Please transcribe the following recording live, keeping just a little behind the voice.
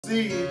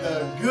See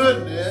the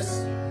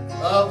goodness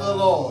of the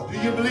Lord. Do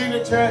you believe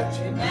it, church?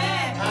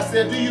 Amen. I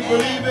said, do you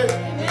believe it?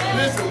 Amen.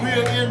 Listen,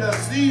 we're in a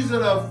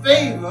season of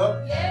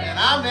favor, and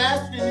I'm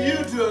asking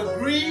you to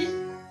agree,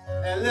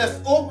 and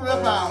let's open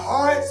up our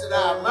hearts and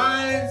our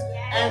minds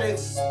and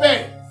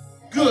expect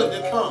good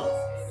to come.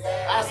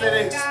 I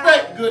said,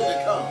 expect good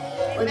to come.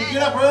 When you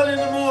get up early in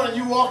the morning,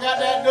 you walk out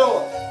that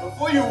door.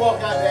 Before you walk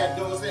out that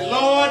door, say,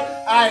 Lord,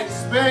 I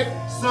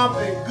expect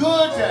something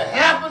good to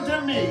happen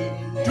to me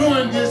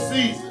during this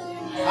season.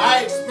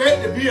 I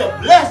expect to be a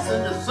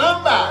blessing to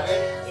somebody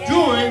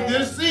during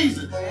this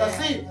season. Because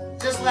see,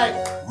 just like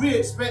we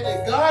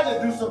expected God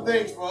to do some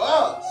things for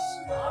us,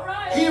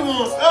 He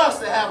wants us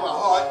to have a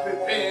heart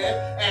prepared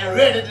and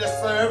ready to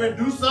serve and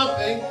do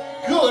something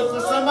good for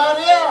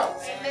somebody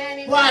else.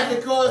 Why?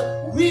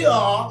 Because we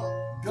are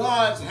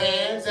God's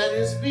hands and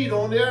His feet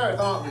on the earth,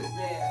 aren't we?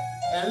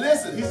 And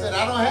listen, He said,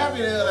 I don't have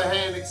any other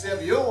hand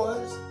except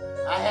yours.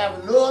 I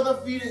have no other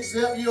feet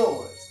except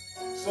yours.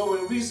 So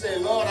when we say,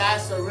 Lord, I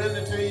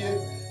surrender to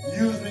you,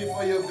 use me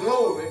for your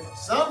glory,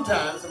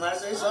 sometimes, somebody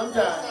say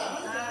sometimes,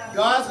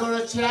 God's going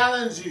to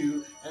challenge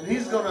you and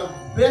He's going to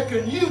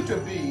beckon you to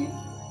be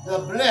the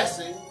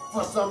blessing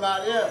for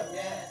somebody else.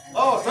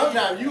 Oh,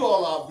 sometimes you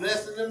all are a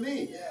blessing to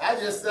me. I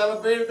just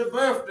celebrated the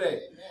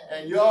birthday.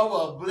 And y'all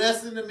were a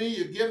blessing to me.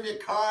 You give me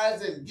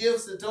cards and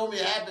gifts and told me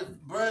happy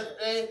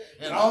birthday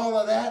and all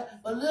of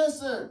that. But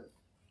listen,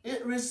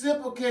 it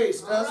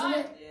reciprocates, doesn't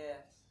it?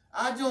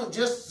 I don't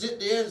just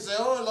sit there and say,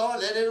 oh, Lord,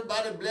 let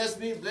everybody bless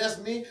me, bless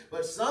me.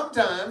 But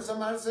sometimes,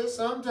 somebody says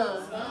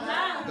sometimes,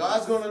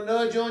 God's going to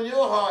nudge on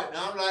your heart. And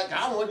I'm like,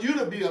 I want you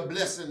to be a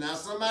blessing. Now,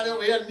 somebody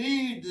over here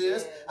needs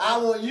this. I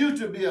want you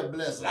to be a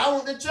blessing. I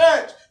want the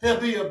church to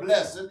be a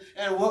blessing.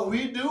 And what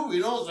we do, we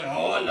don't say,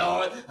 oh,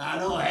 Lord, I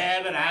don't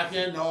have it, I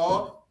can't.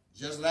 No.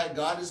 Just like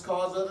God has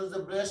caused others to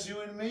bless you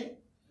and me,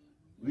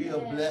 we are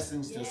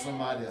blessings to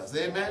somebody else.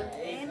 Amen?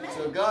 Amen?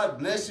 So God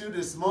bless you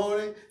this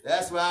morning.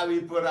 That's why we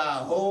put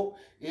our hope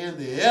in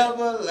the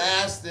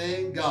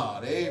everlasting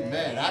God.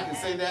 Amen. I can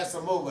say that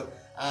some more, but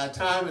our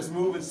time is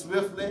moving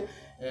swiftly,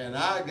 and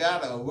I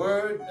got a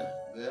word.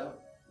 Well,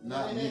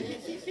 not me.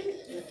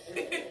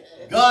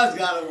 God's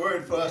got a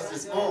word for us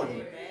this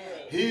morning.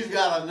 He's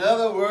got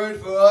another word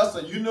for us,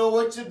 so you know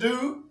what you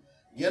do.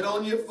 Get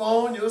on your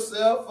phone, your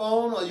cell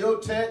phone, or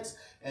your text,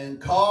 and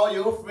call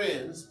your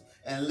friends.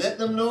 And let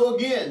them know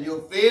again,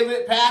 your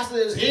favorite pastor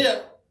is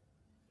here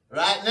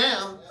right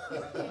now.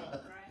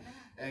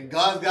 And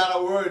God's got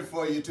a word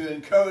for you to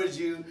encourage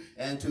you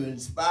and to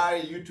inspire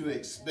you to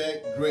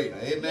expect greater.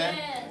 Amen?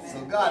 Yes.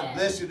 So God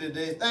bless you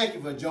today. Thank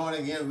you for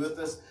joining in with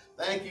us.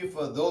 Thank you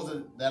for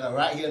those that are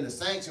right here in the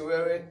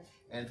sanctuary.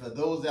 And for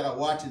those that are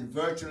watching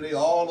virtually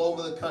all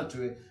over the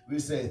country, we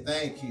say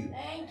thank you.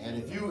 And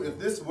if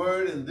this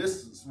word and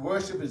this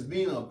worship is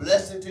being a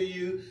blessing to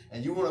you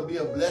and you want to be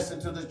a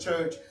blessing to the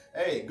church,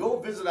 hey, go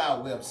visit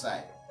our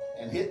website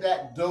and hit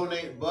that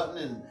donate button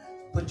and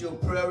put your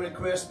prayer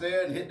request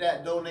there and hit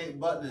that donate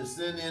button and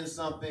send in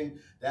something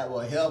that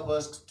will help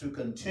us to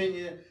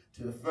continue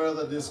to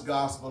further this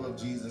gospel of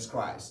Jesus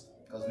Christ.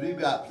 Because we've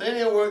got plenty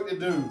of work to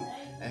do,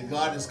 and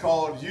God has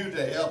called you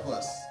to help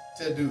us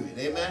to do it.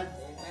 Amen?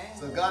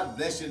 So God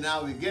bless you.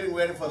 Now we're getting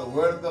ready for the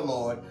word of the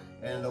Lord.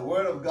 And the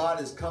word of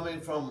God is coming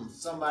from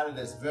somebody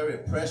that's very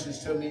precious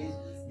to me.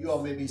 You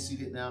all may be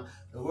seated now.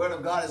 The word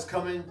of God is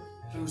coming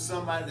through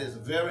somebody that's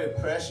very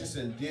precious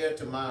and dear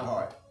to my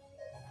heart.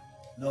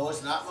 No,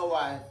 it's not my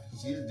wife.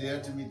 She's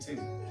dear to me too.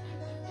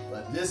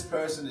 But this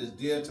person is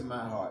dear to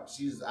my heart.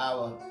 She's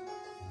our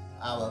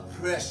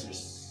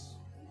precious,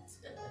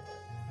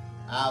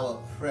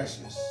 our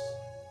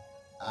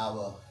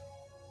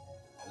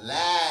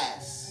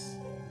last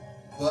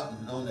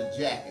button on the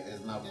jacket, as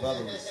my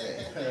brother would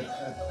say.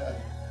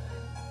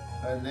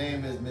 Her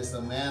name is Miss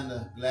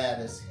Amanda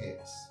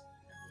Hicks.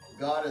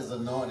 God has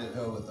anointed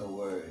her with a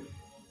word.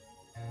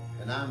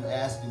 And I'm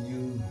asking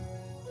you,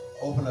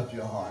 open up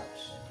your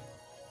hearts.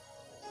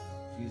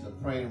 She's a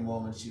praying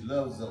woman. She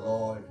loves the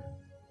Lord.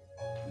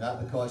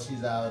 Not because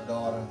she's our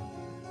daughter,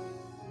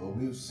 but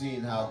we've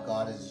seen how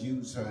God has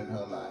used her in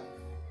her life.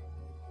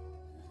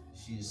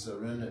 She's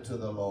surrendered to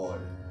the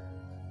Lord.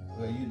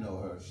 Well, you know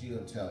her.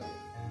 She'll tell you.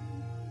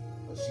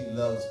 But she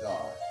loves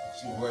God.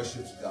 She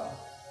worships God.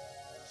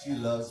 She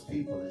loves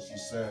people and she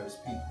serves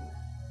people.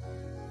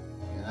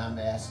 And I'm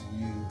asking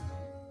you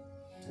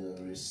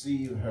to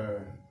receive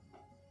her,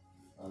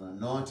 an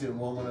anointed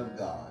woman of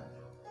God.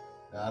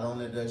 Not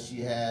only does she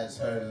has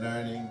her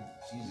learning,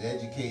 she's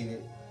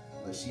educated,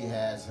 but she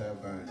has her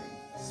burning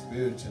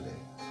spiritually.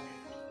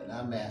 And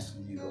I'm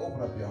asking you to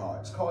open up your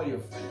hearts. Call your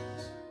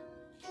friends.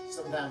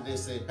 Sometimes they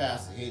say,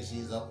 Pastor Hicks,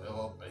 he's of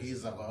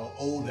an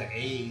older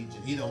age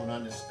and he don't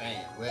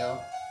understand.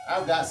 Well,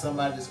 I've got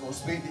somebody that's going to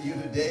speak to you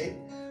today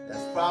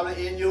that's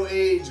probably in your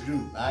age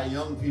group, our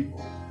young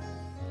people.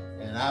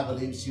 And I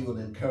believe she will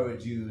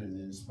encourage you and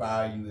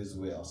inspire you as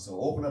well. So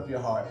open up your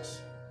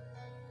hearts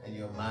and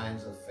your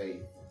minds of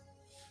faith.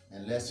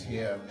 And let's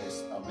hear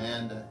Miss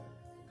Amanda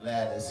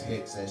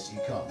Hicks as she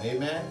comes.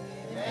 Amen?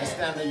 Let's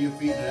stand on your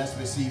feet and let's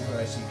receive her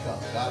as she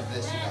comes. God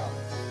bless you all.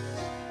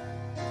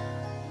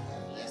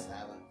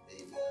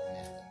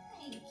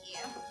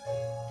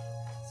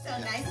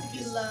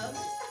 loved.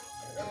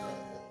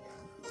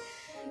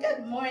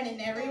 Good morning,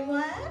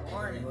 everyone.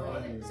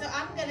 Morning. So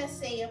I'm going to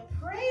say a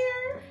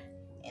prayer,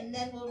 and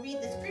then we'll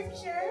read the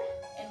scripture,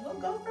 and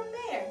we'll go from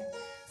there.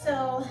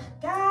 So,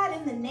 God,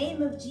 in the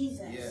name of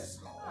Jesus. Yes.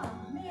 Oh,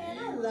 man,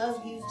 I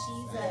love you,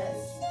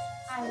 Jesus.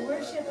 I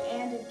worship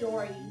and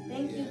adore you.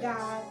 Thank you,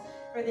 God,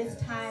 for this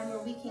time where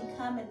we can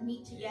come and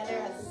meet together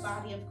as the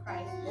body of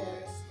Christ,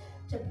 Lord,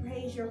 to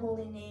praise your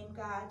holy name,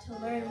 God, to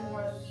learn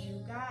more of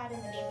you. God, in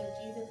the name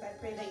of Jesus, I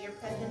pray that your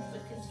presence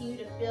would continue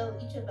to fill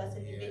each of us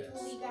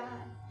individually,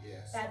 God,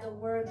 that the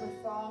word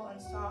would fall on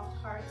soft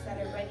hearts that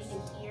are ready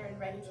to hear and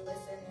ready to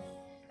listen,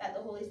 that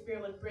the Holy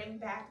Spirit would bring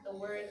back the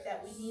words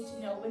that we need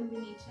to know when we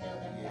need to know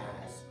them,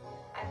 God.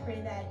 I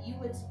pray that you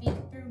would speak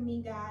through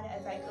me, God,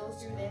 as I go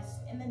through this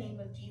in the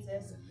name of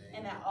Jesus,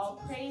 and that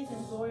all praise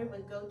and glory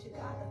would go to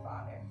God the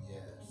Father.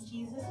 In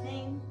Jesus'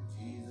 name,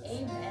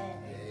 amen.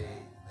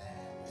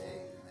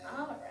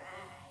 All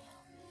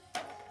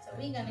right. So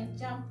we're going to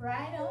jump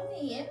right on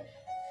in.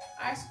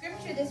 Our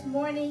scripture this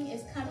morning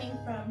is coming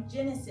from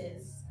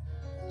Genesis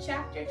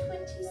chapter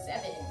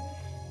 27.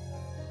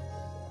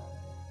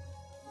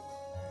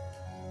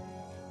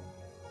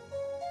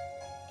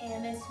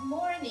 And this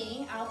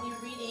morning, I'll be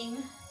reading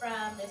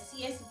from the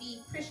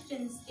CSB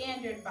Christian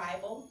Standard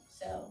Bible.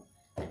 So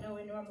I know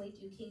we normally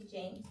do King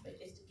James, but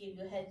just to give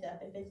you a heads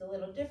up, if it's a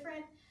little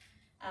different,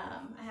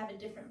 I have a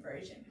different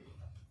version.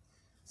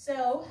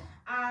 So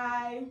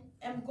I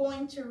am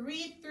going to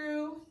read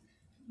through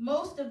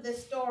most of the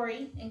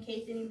story in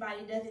case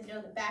anybody doesn't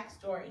know the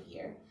backstory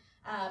here.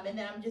 And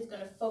then I'm just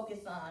going to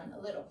focus on a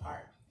little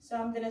part. So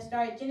I'm going to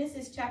start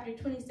Genesis chapter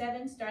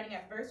 27, starting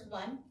at verse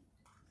 1.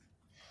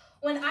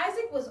 When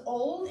Isaac was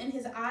old and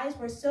his eyes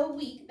were so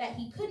weak that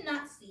he could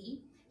not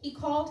see, he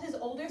called his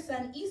older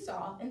son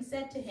Esau and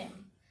said to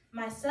him,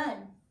 "My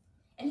son."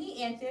 And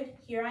he answered,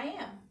 "Here I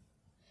am."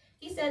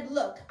 He said,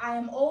 "Look, I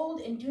am old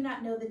and do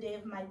not know the day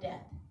of my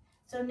death.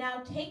 So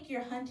now take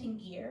your hunting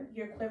gear,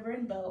 your quiver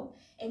and bow,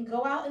 and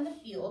go out in the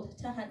field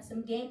to hunt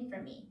some game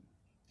for me.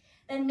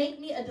 Then make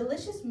me a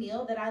delicious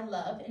meal that I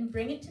love and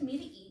bring it to me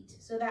to eat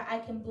so that I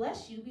can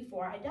bless you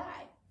before I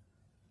die."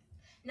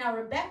 Now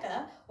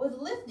Rebekah was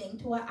listening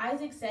to what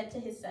Isaac said to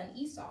his son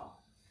Esau.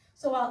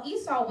 So while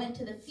Esau went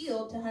to the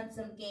field to hunt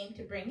some game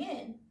to bring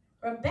in,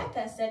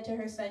 Rebekah said to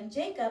her son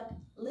Jacob,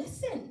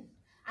 "Listen,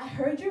 I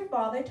heard your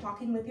father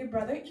talking with your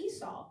brother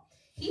Esau.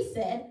 He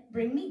said,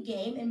 'Bring me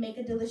game and make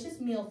a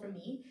delicious meal for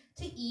me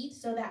to eat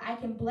so that I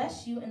can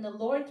bless you in the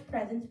Lord's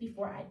presence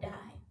before I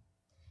die.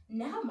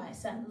 Now, my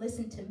son,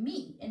 listen to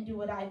me and do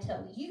what I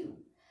tell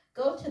you.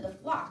 Go to the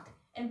flock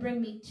and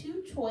bring me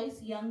 2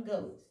 choice young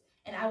goats,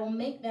 and I will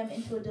make them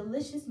into a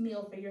delicious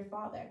meal for your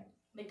father,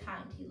 the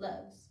kind he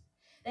loves.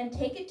 Then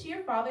take it to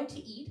your father to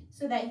eat,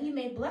 so that he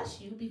may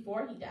bless you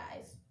before he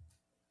dies.'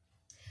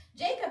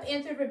 Jacob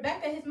answered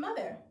Rebekah his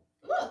mother,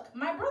 'Look,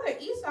 my brother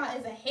Esau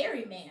is a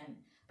hairy man,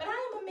 but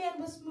I am a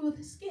man with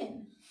smooth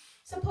skin.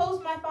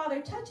 Suppose my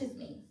father touches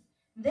me.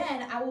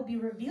 Then I will be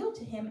revealed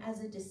to him as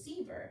a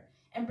deceiver,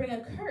 and bring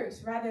a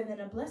curse rather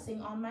than a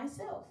blessing on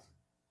myself.'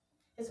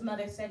 His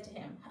mother said to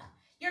him,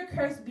 'Your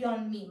curse be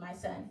on me, my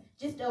son.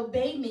 Just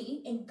obey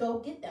me and go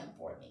get them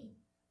for me.'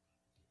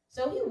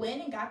 So he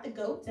went and got the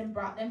goats and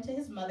brought them to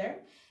his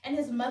mother, and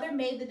his mother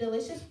made the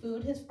delicious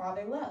food his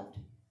father loved.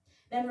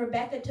 Then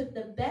Rebekah took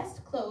the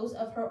best clothes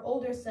of her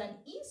older son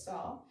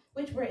Esau,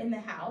 which were in the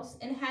house,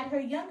 and had her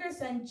younger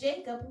son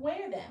Jacob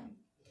wear them.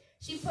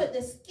 She put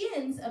the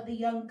skins of the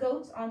young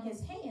goats on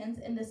his hands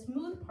and the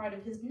smooth part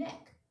of his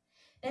neck.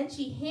 Then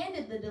she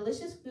handed the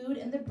delicious food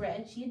and the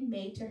bread she had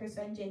made to her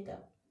son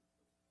Jacob.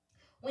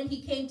 When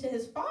he came to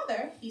his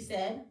father, he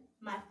said,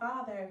 'My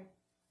father.'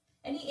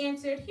 And he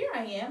answered, 'Here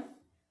I am.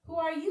 Who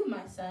are you,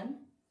 my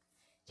son?'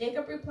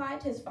 Jacob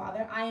replied to his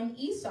father, 'I am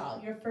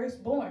Esau, your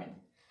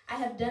firstborn. I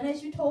have done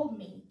as you told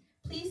me.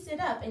 Please sit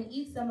up and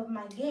eat some of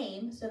my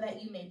game so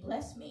that you may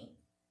bless me.'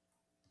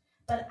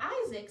 But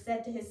Isaac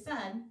said to his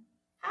son,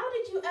 'How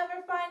did you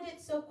ever find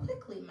it so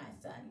quickly, my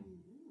son?'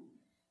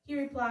 He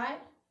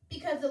replied,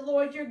 'Because the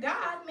Lord your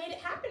God made it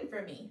happen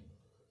for me.'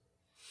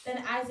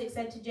 Then Isaac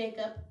said to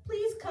Jacob,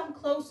 'Please come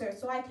closer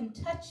so I can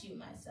touch you,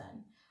 my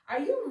son. Are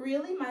you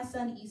really my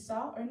son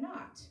Esau or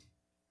not?'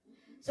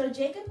 So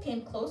Jacob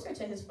came closer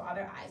to his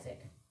father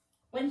Isaac.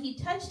 When he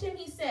touched him,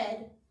 he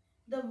said,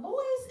 'The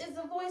voice is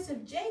the voice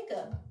of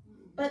Jacob,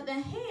 but the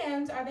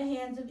hands are the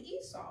hands of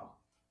Esau.'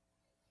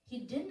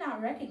 He did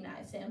not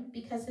recognize him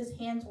because his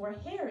hands were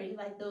hairy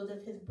like those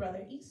of his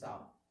brother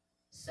Esau.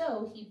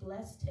 So he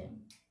blessed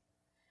him.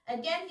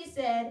 Again he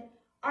said,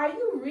 'Are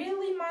you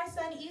really my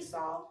son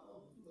Esau?'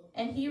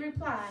 And he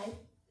replied,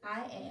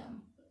 'I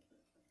am.'"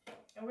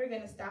 And we're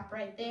going to stop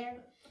right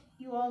there.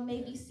 You all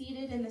may be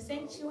seated in the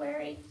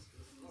sanctuary.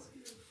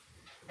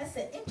 That's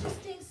an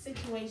interesting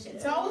situation.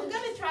 So I was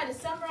going to try to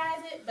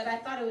summarize it, but I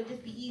thought it would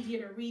just be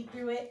easier to read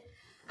through it.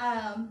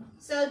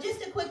 So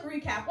just a quick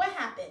recap. What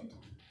happened?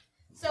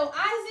 So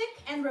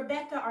Isaac and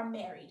Rebekah are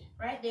married,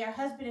 right? They are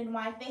husband and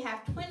wife. They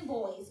have twin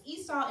boys,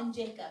 Esau and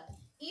Jacob.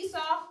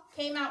 Esau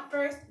came out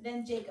first,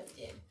 then Jacob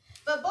did.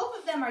 But both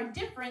of them are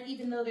different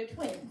even though they're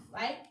twins,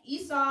 right?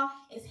 Esau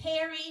is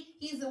hairy.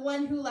 He's the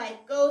one who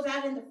like goes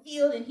out in the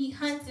field and he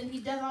hunts and he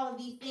does all of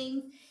these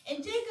things.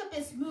 And Jacob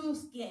is smooth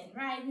skinned,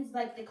 right? He's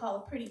like they call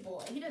a pretty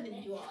boy. He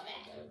doesn't do all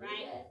that,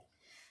 right?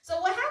 So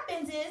what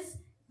happens is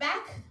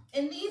back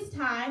in these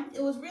times,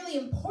 it was really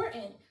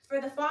important for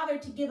the father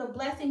to give a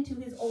blessing to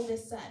his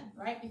oldest son,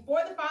 right?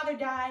 Before the father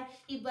died,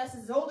 he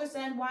blesses his older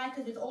son. Why?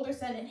 Because his older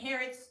son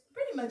inherits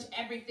pretty much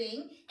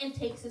everything and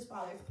takes his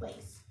father's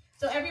place.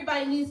 So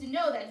everybody needs to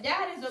know that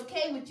dad is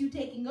okay with you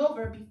taking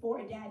over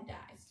before dad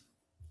dies.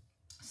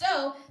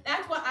 So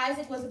that's what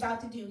Isaac was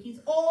about to do. He's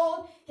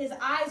old, his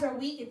eyes are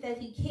weak. It says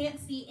he can't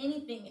see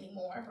anything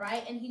anymore,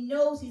 right? And he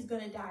knows he's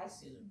going to die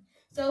soon.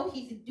 So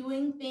he's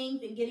doing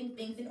things and getting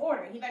things in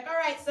order. He's like, all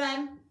right,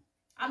 son,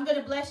 I'm going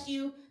to bless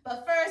you,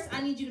 but first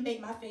I need you to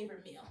make my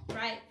favorite meal,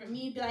 right? For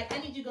me, be like, I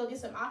need you to go get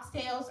some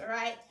oxtails, all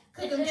right?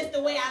 Cook them just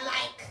the way I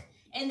like,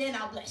 and then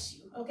I'll bless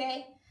you,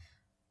 okay?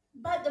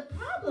 But the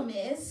problem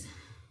is,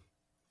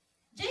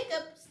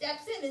 Jacob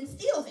steps in and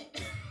steals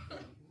it.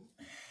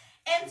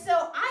 And so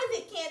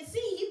Isaac can't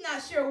see. He's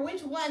not sure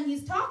which one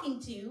he's talking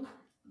to,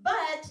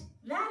 but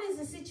that is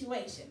the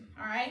situation,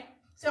 all right?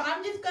 So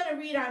I'm just going to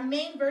read our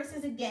main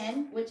verses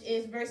again, which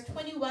is verse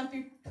 21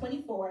 through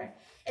 24.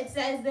 It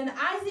says, Then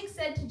Isaac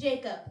said to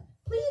Jacob,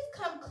 Please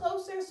come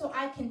closer so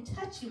I can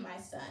touch you, my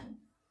son.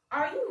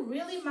 Are you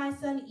really my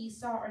son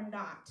Esau or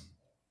not?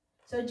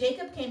 So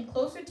Jacob came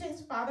closer to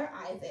his father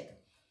Isaac.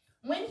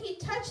 When he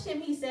touched him,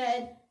 he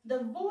said,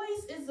 The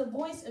voice is the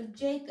voice of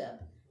Jacob,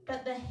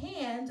 but the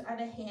hands are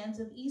the hands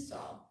of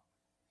Esau.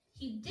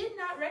 He did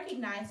not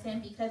recognize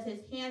him because his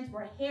hands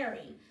were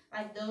hairy,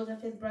 like those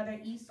of his brother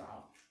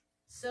Esau.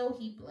 So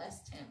he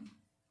blessed him.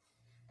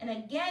 And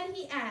again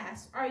he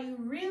asked, Are you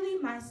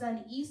really my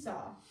son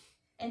Esau?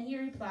 And he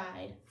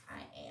replied,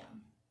 I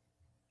am.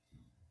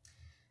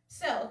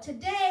 So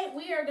today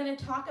we are going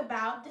to talk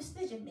about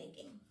decision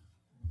making.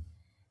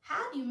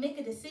 How do you make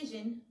a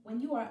decision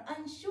when you are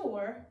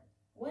unsure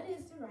what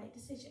is the right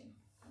decision?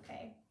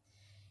 Okay.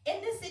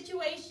 In this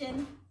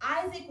situation,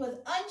 Isaac was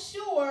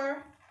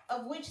unsure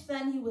of which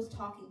son he was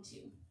talking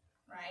to.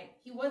 Right?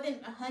 He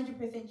wasn't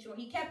 100% sure.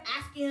 He kept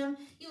asking him.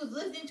 He was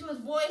listening to his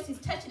voice. He's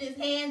touching his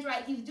hands,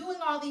 right? He's doing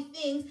all these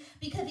things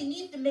because he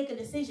needs to make a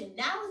decision.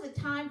 Now is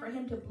the time for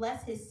him to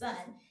bless his son.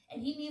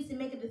 And he needs to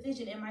make a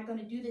decision. Am I going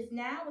to do this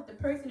now with the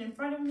person in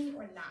front of me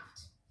or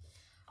not?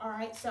 All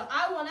right. So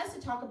I want us to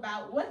talk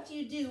about what do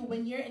you do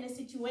when you're in a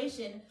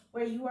situation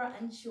where you are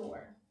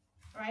unsure,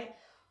 right?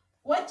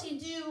 What do you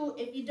do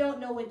if you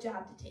don't know what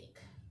job to take?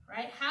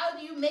 Right? How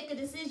do you make a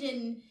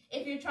decision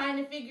if you're trying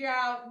to figure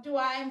out, do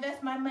I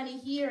invest my money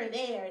here or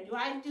there? Do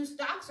I do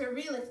stocks or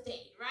real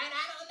estate? Right?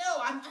 I don't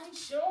know. I'm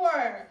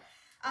unsure.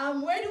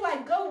 Where do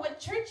I go?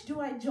 What church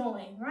do I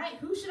join? Right?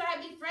 Who should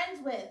I be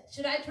friends with?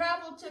 Should I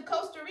travel to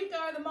Costa Rica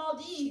or the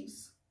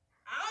Maldives?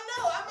 I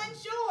don't know. I'm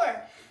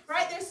unsure.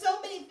 Right? There's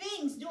so many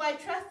things. Do I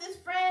trust this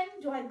friend?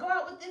 Do I go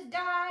out with this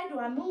guy? Do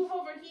I move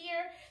over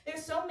here?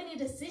 There's so many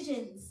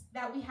decisions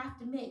that we have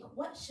to make.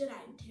 What should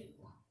I do?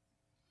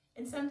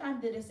 And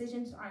sometimes the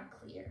decisions aren't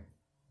clear.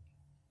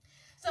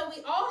 So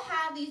we all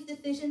have these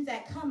decisions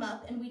that come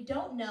up and we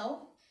don't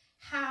know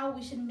how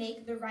we should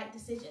make the right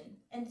decision.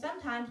 And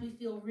sometimes we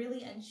feel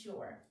really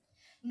unsure.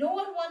 No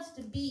one wants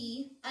to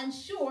be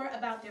unsure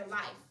about their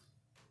life,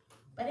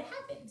 but it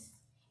happens.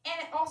 And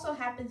it also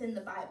happens in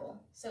the Bible.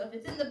 So if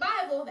it's in the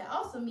Bible, that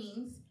also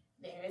means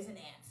there is an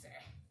answer.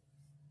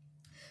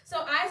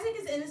 So Isaac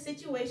is in a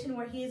situation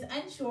where he is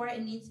unsure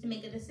and needs to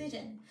make a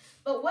decision.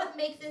 But what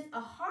makes this a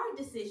hard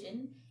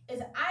decision is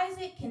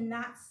Isaac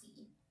cannot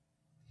see.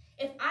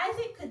 If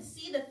Isaac could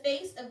see the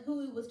face of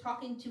who he was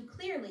talking to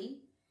clearly,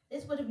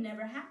 this would have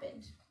never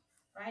happened,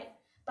 right?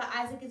 But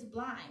Isaac is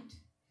blind.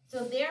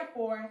 So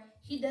therefore,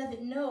 he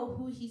doesn't know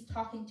who he's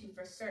talking to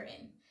for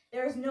certain.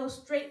 There is no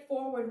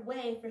straightforward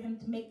way for him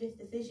to make this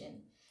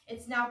decision.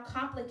 It's now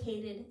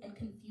complicated and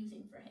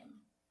confusing for him,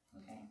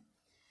 okay?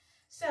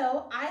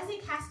 So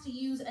Isaac has to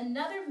use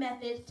another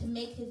method to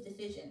make his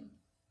decision.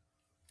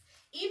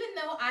 Even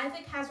though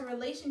Isaac has a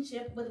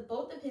relationship with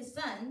both of his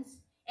sons,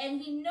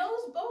 and he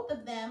knows both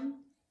of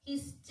them,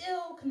 he's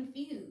still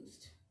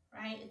confused,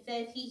 right? It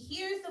says he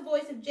hears the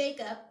voice of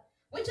Jacob,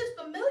 which is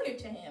familiar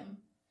to him,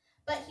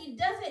 but he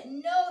doesn't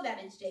know that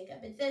it's Jacob.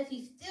 It says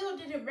he still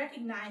didn't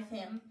recognize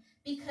him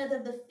because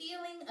of the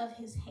feeling of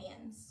his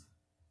hands.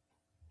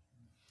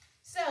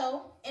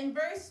 So in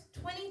verse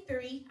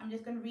 23, I'm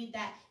just going to read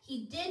that.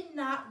 He did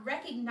not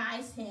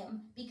recognize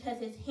him because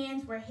his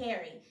hands were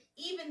hairy,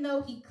 even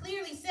though he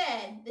clearly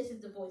said, this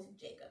is the voice of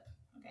Jacob.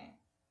 Okay.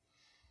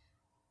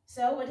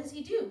 So what does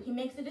he do? He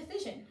makes a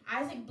decision.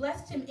 Isaac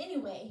blessed him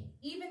anyway,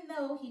 even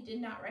though he did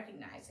not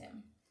recognize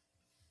him.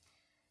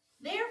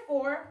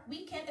 Therefore,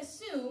 we can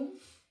assume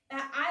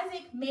that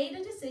Isaac made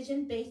a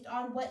decision based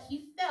on what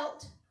he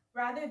felt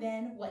rather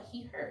than what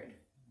he heard.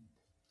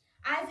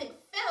 Isaac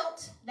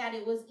felt that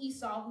it was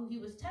Esau who he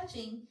was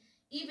touching,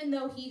 even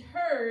though he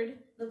heard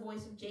the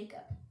voice of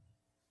Jacob.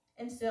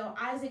 And so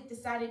Isaac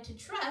decided to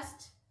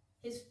trust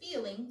his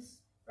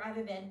feelings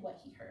rather than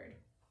what he heard.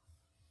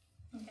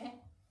 Okay?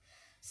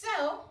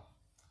 So,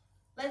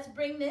 let's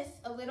bring this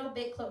a little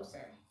bit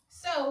closer.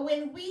 So,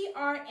 when we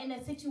are in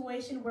a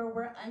situation where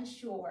we're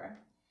unsure,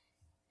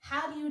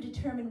 how do you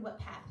determine what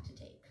path to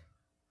take?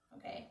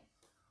 Okay?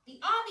 The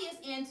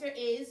obvious answer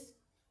is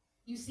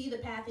you see the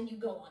path and you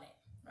go on it,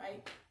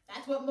 right?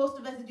 That's what most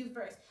of us do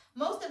first.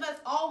 Most of us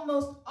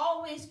almost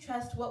always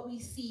trust what we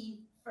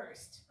see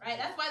first, right?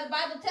 That's why the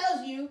Bible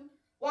tells you,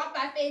 walk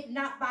by faith,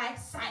 not by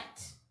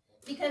sight.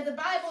 Because the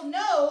Bible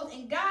knows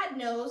and God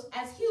knows,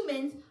 as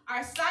humans,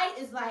 our sight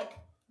is like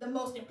the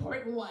most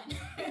important one.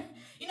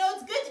 You know,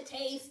 it's good to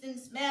taste and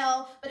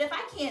smell, but if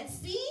I can't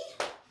see,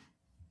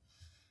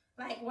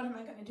 like, what am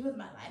I going to do with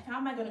my life? How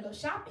am I going to go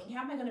shopping?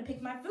 How am I going to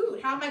pick my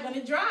food? How am I going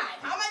to drive?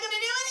 How am I going to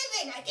do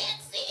anything? I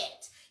can't see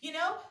it, you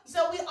know?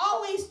 So we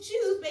always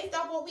choose based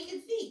on what we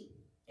can see.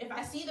 If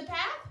I see the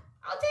path,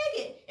 I'll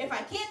take it. If I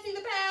can't see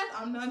the path,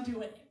 I'm not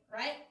doing it,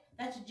 right?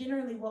 That's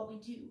generally what we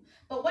do.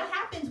 But what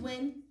happens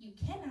when you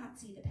cannot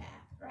see the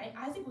path, right?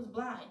 Isaac was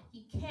blind.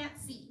 He can't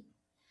see.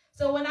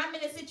 So when I'm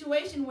in a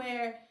situation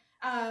where,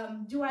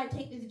 do I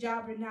take this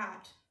job or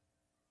not?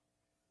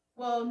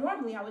 Well,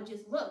 normally I would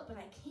just look, but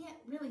I can't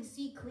really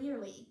see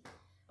clearly.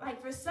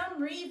 Like, for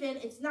some reason,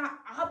 it's not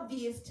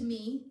obvious to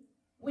me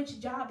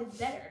which job is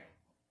better,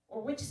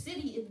 or which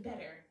city is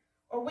better,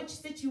 or which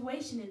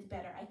situation is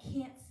better. I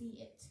can't see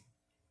it.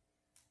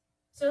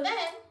 So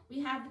then we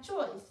have the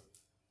choice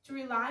to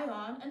rely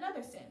on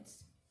another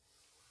sense.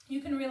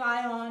 You can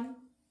rely on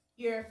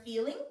your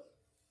feeling,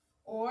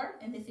 or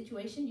in this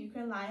situation, you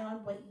can rely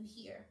on what you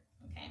hear.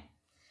 Okay?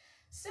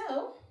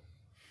 So,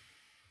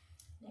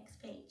 next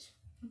page.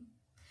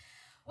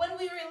 When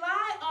we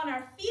rely on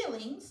our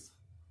feelings,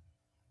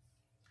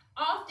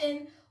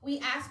 often we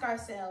ask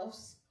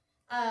ourselves,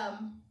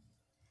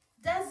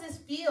 does this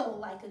feel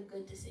like a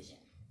good decision?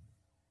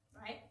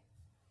 Right?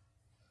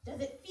 Does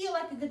it feel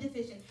like a good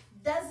decision?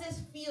 Does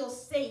this feel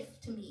safe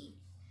to me?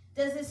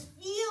 Does this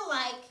feel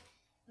like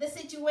the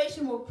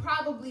situation will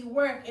probably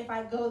work if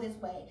I go this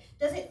way?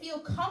 Does it feel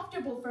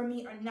comfortable for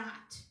me or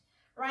not?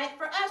 Right?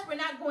 For us, we're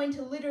not going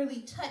to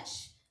literally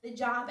touch the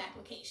job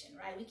application,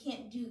 right? We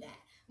can't do that.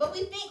 But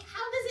we think,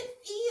 how does it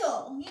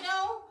feel? You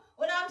know,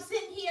 when I'm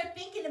sitting here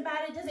thinking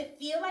about it, does it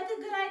feel like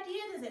a good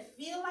idea? Does it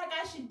feel like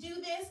I should do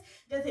this?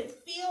 Does it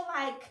feel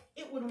like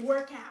it would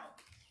work out?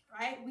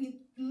 Right? We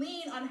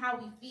lean on how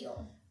we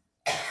feel.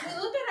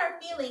 We look at our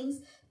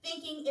feelings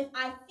thinking, if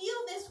I feel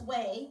this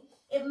way,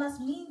 it must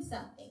mean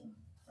something,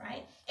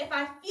 right? If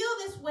I feel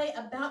this way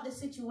about the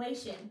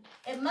situation,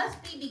 it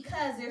must be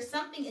because there's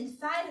something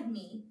inside of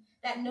me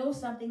that knows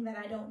something that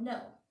I don't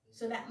know.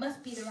 So that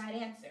must be the right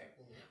answer.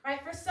 Right?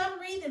 For some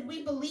reason,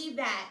 we believe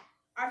that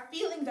our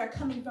feelings are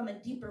coming from a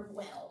deeper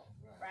well,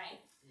 right?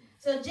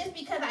 So just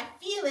because I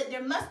feel it,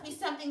 there must be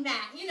something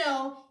that, you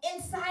know,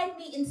 inside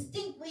me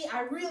instinctively,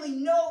 I really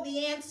know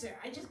the answer.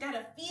 I just got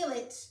to feel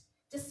it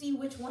to see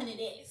which one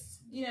it is,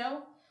 you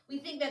know? We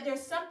think that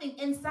there's something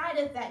inside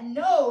us that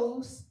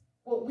knows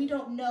what we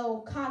don't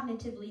know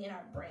cognitively in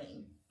our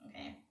brain,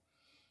 okay?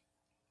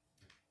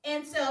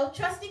 And so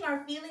trusting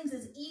our feelings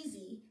is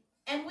easy,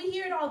 and we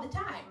hear it all the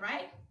time,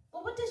 right?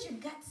 Well, what does your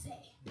gut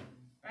say,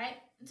 right?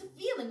 It's a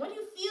feeling. What do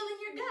you feel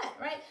in your gut,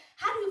 right?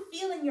 How do you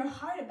feel in your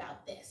heart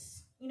about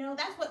this? You know,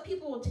 that's what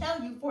people will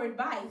tell you for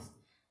advice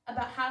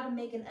about how to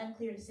make an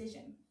unclear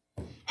decision.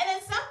 And then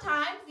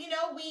sometimes, you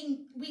know,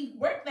 we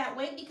work that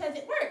way because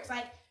it works.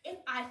 Like, if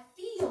I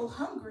feel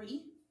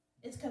hungry,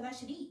 it's because I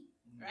should eat,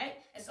 right?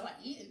 And so I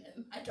eat and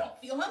then I don't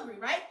feel hungry,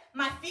 right?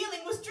 My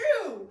feeling was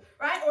true,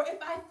 right? Or if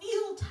I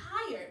feel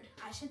tired,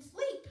 I should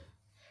sleep.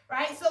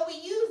 Right? So we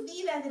use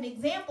these as an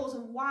examples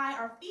of why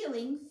our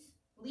feelings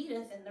lead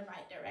us in the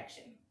right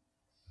direction.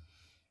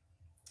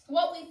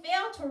 What we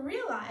fail to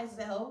realize,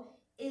 though,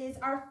 is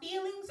our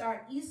feelings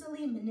are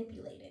easily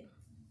manipulated.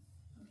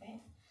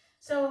 Okay?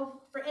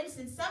 So, for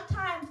instance,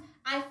 sometimes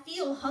I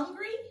feel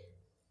hungry,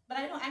 but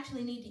I don't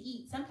actually need to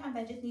eat. Sometimes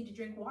I just need to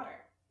drink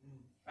water.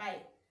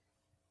 Right?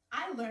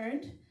 I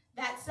learned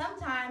that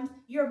sometimes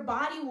your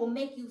body will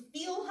make you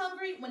feel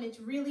hungry when it's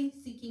really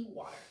seeking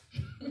water.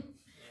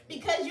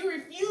 Because you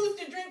refuse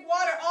to drink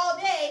water all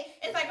day,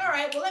 it's like, all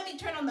right, well, let me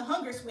turn on the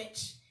hunger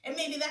switch, and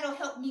maybe that'll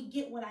help me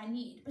get what I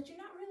need. But you're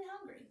not really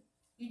hungry.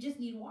 You just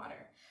need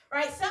water,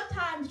 right?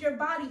 Sometimes your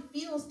body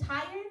feels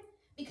tired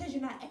because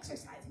you're not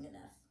exercising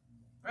enough,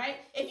 right?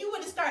 If you were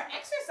to start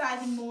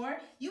exercising more,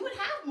 you would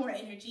have more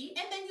energy,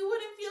 and then you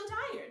wouldn't feel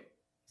tired.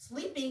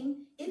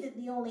 Sleeping isn't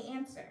the only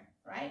answer,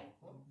 right?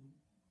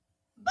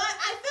 But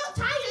I felt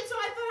tired, so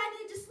I thought I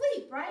need to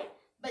sleep, right?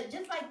 But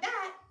just like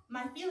that,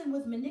 my feeling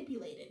was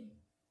manipulated.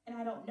 And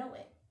I don't know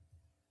it.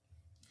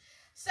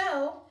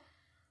 So,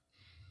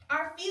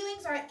 our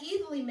feelings are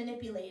easily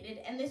manipulated,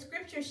 and the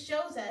scripture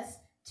shows us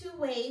two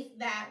ways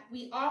that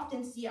we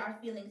often see our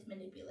feelings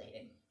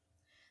manipulated.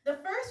 The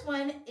first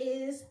one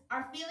is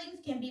our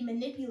feelings can be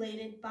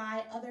manipulated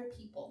by other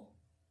people.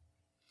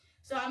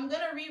 So I'm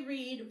going to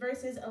reread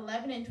verses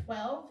 11 and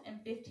 12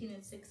 and 15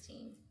 and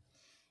 16.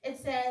 It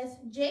says,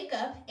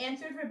 Jacob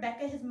answered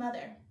Rebekah his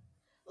mother,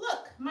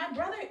 "Look, my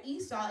brother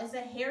Esau is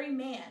a hairy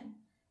man,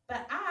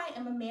 but I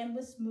am a man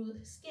with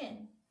smooth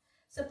skin.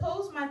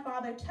 Suppose my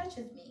father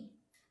touches me,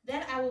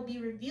 then I will be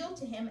revealed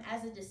to him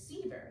as a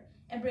deceiver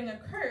and bring a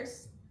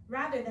curse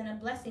rather than a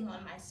blessing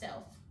on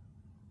myself.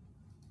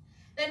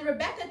 Then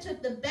Rebekah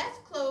took the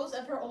best clothes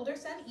of her older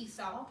son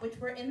Esau, which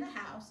were in the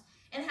house,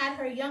 and had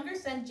her younger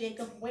son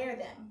Jacob wear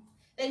them.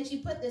 Then she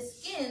put the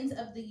skins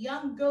of the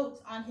young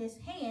goats on his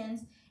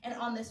hands and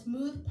on the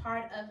smooth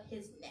part of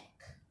his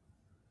neck.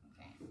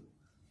 Okay.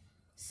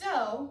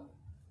 So,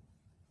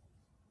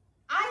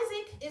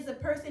 Isaac is a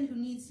person who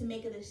needs to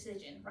make a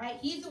decision, right?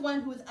 He's the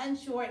one who is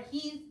unsure.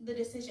 He's the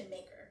decision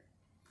maker.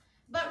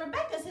 But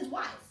Rebekah's his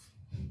wife.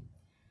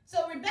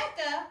 So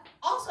Rebekah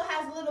also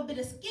has a little bit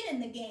of skin in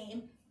the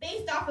game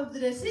based off of the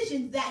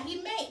decisions that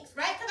he makes,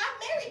 right? Because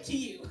I'm married to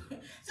you.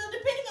 So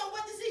depending on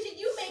what decision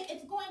you make,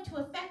 it's going to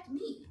affect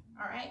me,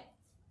 all right?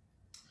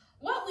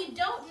 What we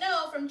don't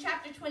know from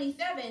chapter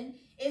 27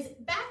 is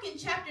back in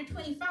chapter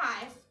 25,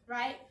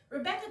 right?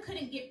 Rebekah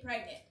couldn't get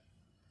pregnant.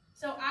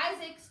 So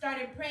Isaac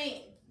started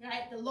praying,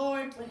 right? The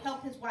Lord would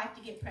help his wife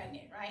to get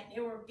pregnant, right? They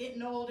were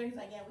getting older. He's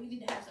like, yeah, we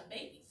need to have some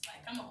babies.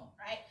 Like, come on,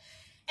 right?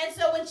 And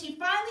so when she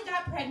finally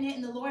got pregnant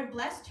and the Lord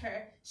blessed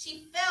her,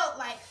 she felt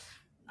like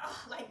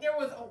there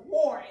was a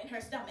war in her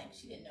stomach.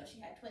 She didn't know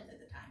she had twins at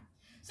the time.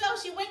 So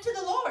she went to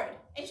the Lord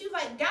and she was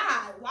like,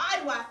 God, why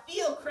do I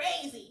feel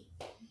crazy?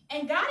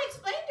 And God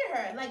explained to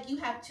her, like, you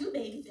have two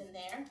babies in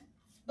there,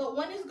 but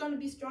one is going to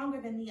be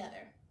stronger than the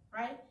other,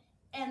 right?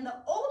 And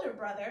the older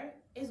brother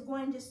is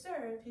going to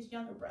serve his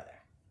younger brother.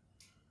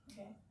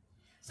 Okay.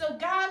 So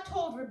God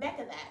told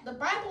Rebekah that. The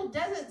Bible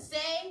doesn't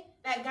say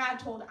that God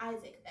told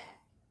Isaac that.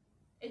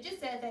 It just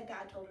says that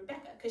God told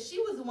Rebekah, because she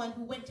was the one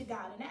who went to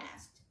God and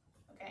asked.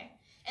 Okay.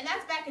 And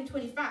that's back in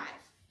 25.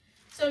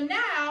 So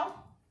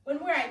now, when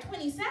we're at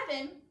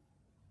 27,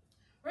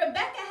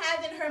 Rebekah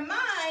has in her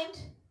mind,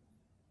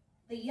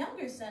 the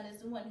younger son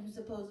is the one who's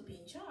supposed to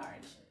be in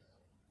charge.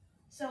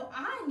 So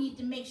I need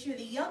to make sure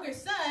the younger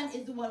son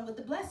is the one with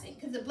the blessing,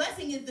 because the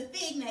blessing is the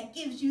thing that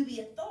gives you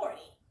the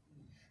authority.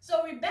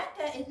 So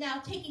Rebekah is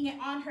now taking it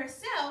on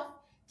herself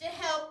to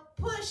help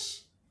push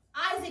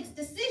Isaac's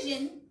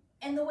decision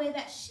in the way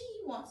that she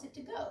wants it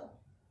to go.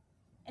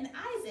 And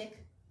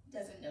Isaac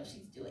doesn't know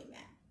she's doing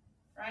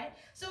that, right?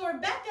 So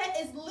Rebekah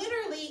is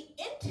literally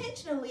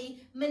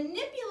intentionally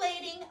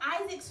manipulating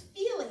Isaac's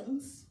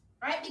feelings,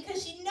 right?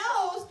 Because she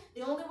knows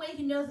the only way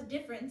he knows the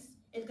difference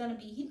is going to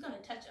be, he's going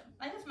to touch him.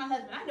 Like, that's my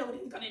husband. I know what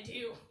he's going to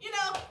do. You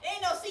know, there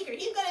ain't no secret.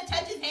 He's going to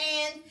touch his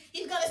hands.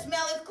 He's going to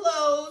smell his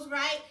clothes,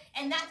 right?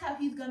 And that's how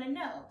he's going to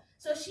know.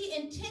 So she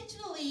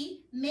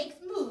intentionally makes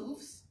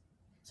moves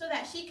so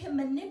that she can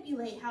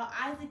manipulate how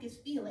Isaac is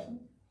feeling,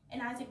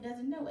 and Isaac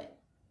doesn't know it.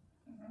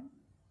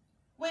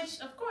 Which,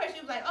 of course, she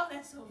was like, oh,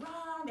 that's so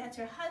wrong. That's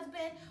her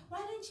husband. Why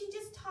didn't she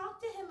just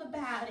talk to him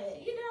about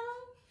it, you know?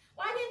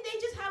 Why didn't they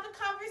just have a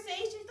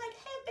conversation? She's like,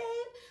 hey,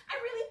 babe, I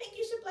really think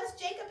you should bless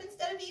Jacob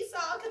instead of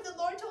Esau because the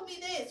Lord told me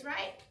this,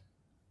 right?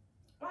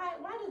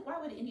 Why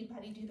would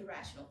anybody do the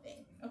rational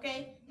thing,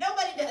 okay?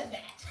 Nobody does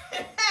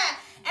that.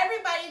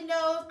 Everybody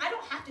knows I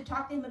don't have to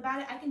talk to him about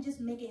it. I can just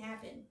make it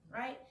happen,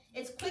 right?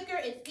 It's quicker.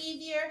 It's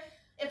easier.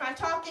 If I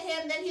talk to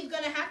him, then he's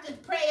going to have to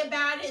pray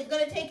about it. It's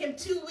going to take him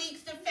 2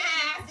 weeks to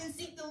fast and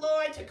seek the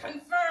Lord to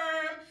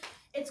confirm.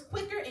 It's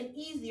quicker and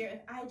easier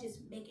if I just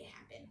make it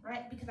happen,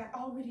 right? Because I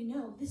already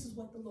know this is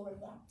what the Lord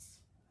wants,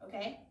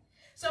 okay?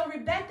 So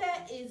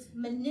Rebekah is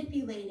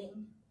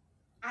manipulating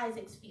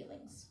Isaac's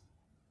feelings.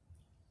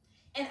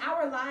 And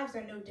our lives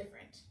are no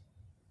different,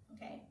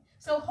 okay?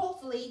 So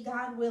hopefully,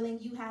 God willing,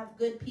 you have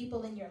good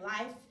people in your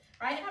life,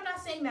 right? And I'm not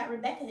saying that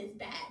Rebekah is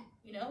bad,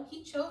 you know?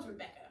 He chose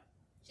Rebekah.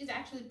 She's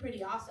actually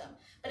pretty awesome.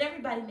 But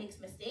everybody makes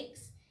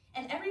mistakes,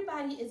 and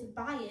everybody is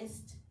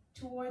biased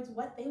towards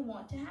what they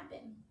want to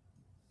happen.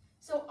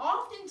 So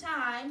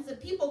oftentimes, the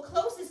people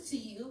closest to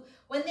you,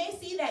 when they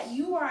see that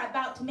you are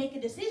about to make a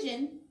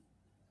decision,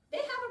 they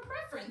have a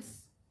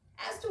preference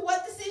as to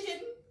what decision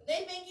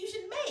they think you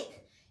should make.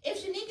 If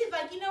Shanique is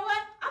like, you know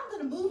what, I'm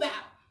going to move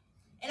out,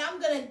 and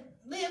I'm going to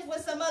live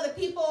with some other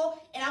people,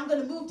 and I'm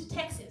going to move to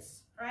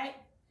Texas, right?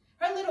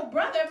 Her little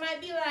brother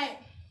might be like,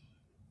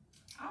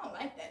 I don't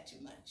like that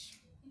too much.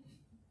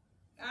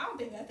 I don't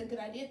think that's a good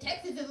idea.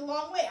 Texas is a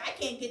long way. I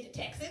can't get to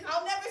Texas.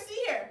 I'll never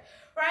see her,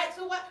 right?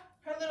 So what?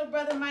 Her little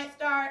brother might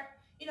start,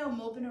 you know,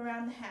 moping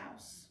around the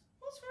house.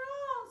 What's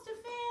wrong,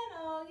 Stefan?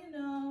 Oh, you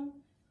know,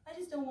 I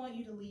just don't want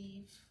you to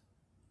leave.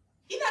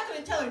 He's not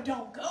going to tell her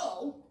don't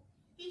go.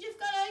 He's just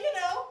going to, you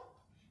know,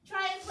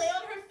 try and play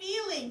on her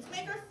feelings,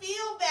 make her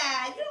feel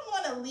bad. You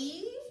don't want to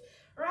leave,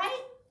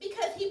 right?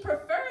 Because he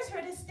prefers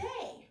her to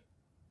stay.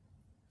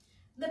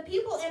 The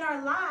people in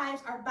our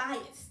lives are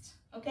biased,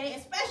 okay?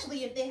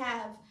 Especially if they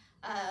have,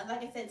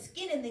 like I said,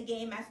 skin in the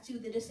game as to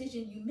the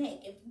decision you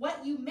make. If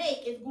what you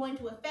make is going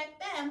to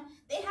affect them,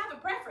 they have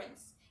a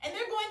preference. And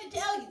they're going to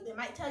tell you. They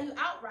might tell you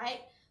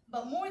outright,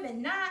 but more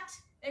than not,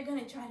 they're going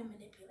to try to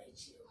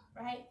manipulate you,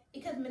 right?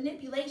 Because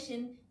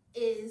manipulation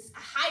is a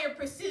higher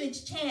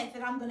percentage chance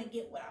that I'm going to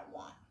get what I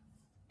want.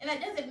 And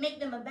that doesn't make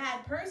them a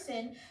bad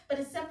person, but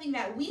it's something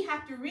that we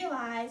have to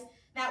realize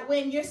That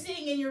when you're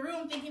sitting in your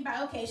room thinking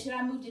about, okay, should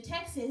I move to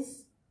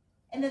Texas?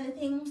 And then the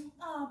thing,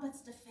 oh, but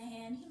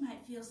Stefan, he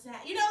might feel sad.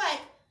 You know,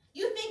 like,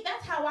 you think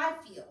that's how I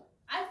feel.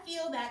 I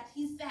feel that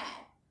he's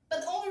sad.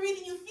 But the only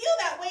reason you feel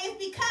that way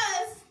is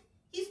because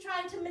he's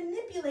trying to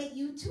manipulate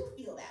you to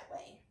feel that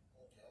way.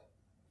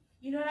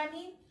 You know what I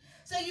mean?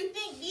 So you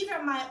think these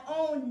are my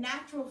own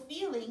natural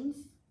feelings,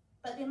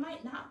 but they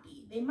might not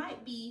be. They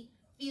might be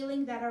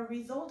feelings that are a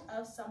result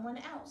of someone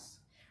else.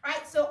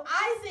 Right? So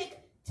Isaac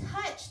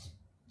touched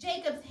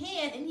Jacob's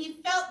hand and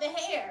he felt the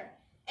hair.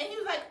 And he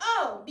was like,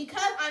 oh,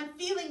 because I'm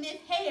feeling this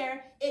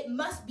hair, it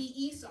must be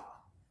Esau.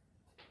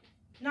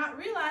 Not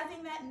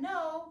realizing that,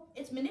 no,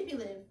 it's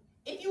manipulative.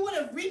 If you would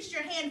have reached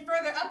your hand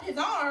further up his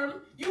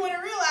arm, you would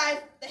have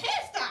realized the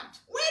hair stopped.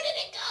 Where did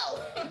it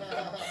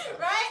go?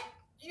 Right?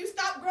 You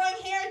stopped growing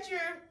hair at your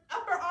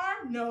upper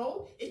arm?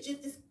 No, it's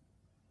just this,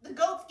 the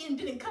goat skin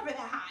didn't cover that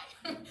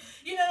high.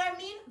 You know what I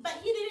mean? But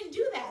he didn't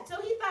do that. So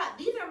he thought,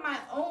 these are my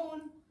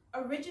own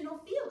original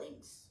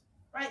feelings.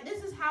 Right?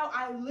 This is how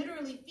I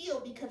literally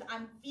feel because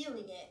I'm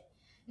feeling it,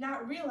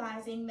 not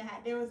realizing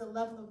that there was a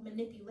level of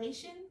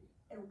manipulation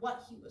in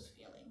what he was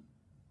feeling.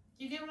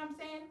 Do you get what I'm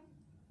saying?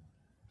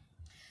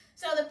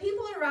 So the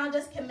people around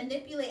us can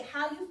manipulate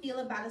how you feel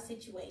about a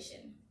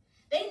situation.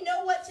 They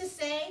know what to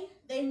say.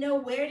 They know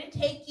where to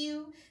take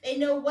you. They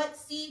know what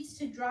seeds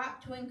to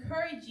drop to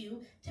encourage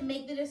you to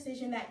make the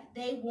decision that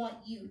they want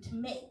you to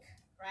make,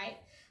 right?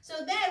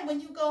 So then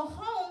when you go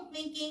home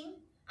thinking,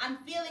 I'm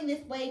feeling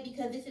this way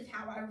because this is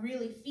how I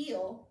really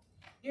feel,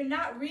 you're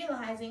not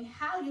realizing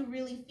how you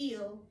really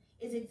feel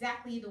is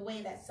exactly the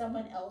way that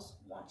someone else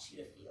wants you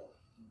to feel,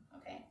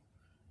 okay?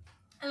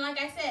 And like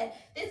I said,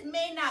 this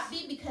may not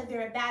be because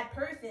they're a bad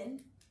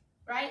person,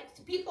 right?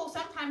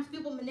 Sometimes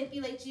people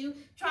manipulate you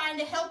trying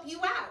to help you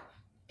out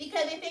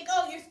because they think,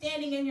 oh, you're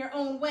standing in your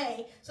own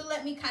way, so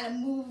let me kind of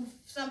move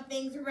some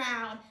things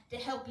around to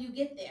help you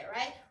get there,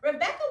 right?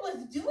 Rebecca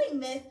was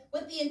doing this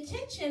with the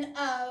intention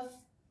of,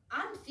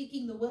 I'm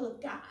seeking the will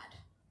of God,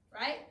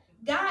 right?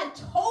 God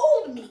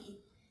told me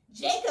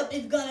Jacob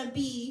is going to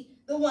be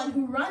the one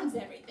who runs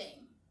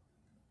everything.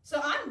 So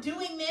I'm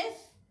doing this,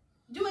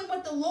 doing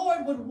what the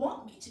Lord would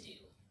want me to do,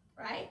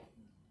 right?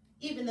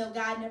 Even though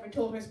God never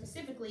told her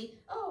specifically,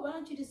 oh, why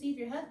don't you deceive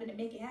your husband and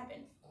make it happen?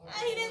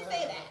 He didn't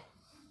say that.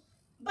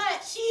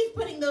 But she's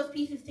putting those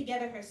pieces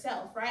together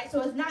herself, right? So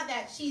it's not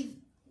that she's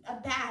a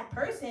bad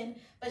person,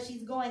 but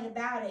she's going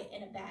about it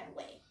in a bad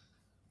way.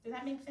 Does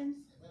that make sense?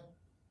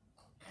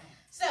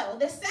 So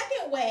the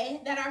second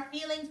way that our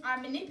feelings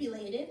are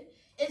manipulated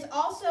is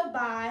also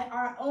by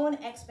our own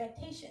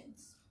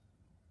expectations.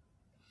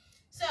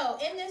 So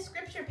in this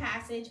scripture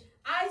passage,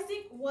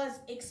 Isaac was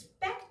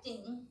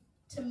expecting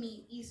to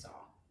meet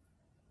Esau.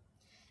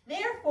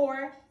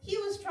 Therefore, he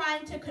was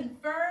trying to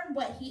confirm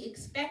what he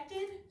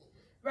expected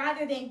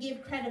rather than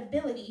give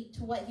credibility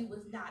to what he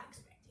was not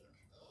expecting.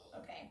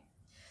 Okay?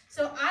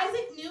 So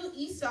Isaac knew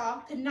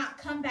Esau could not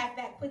come back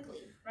that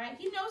quickly. Right?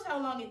 He knows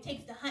how long it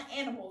takes to hunt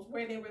animals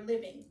where they were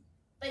living.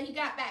 But he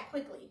got back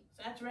quickly.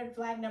 So that's red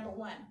flag number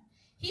 1.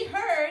 He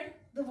heard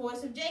the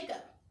voice of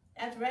Jacob.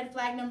 That's red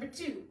flag number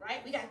 2,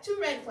 right? We got 2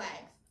 red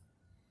flags.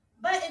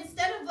 But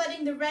instead of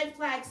letting the red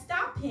flag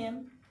stop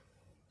him,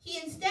 he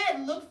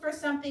instead looked for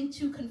something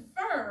to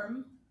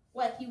confirm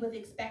what he was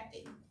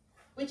expecting.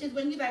 Which is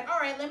when he's like, all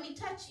right, let me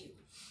touch you.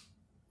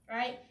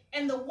 Right?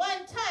 And the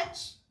one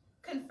touch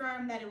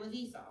confirmed that it was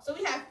Esau. So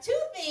we have 2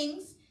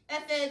 things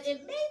that says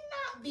it may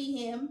not be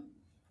him,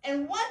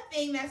 and 1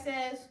 thing that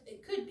says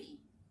it could be.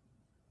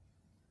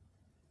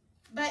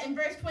 But in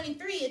verse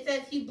 23, it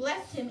says he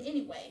blessed him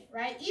anyway,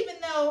 right? Even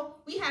though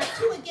we have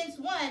 2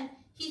 against 1,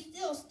 he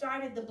still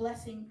started the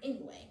blessing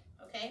anyway,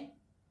 okay?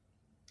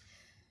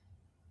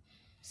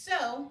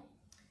 So,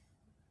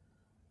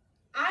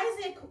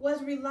 Isaac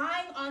was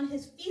relying on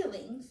his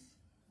feelings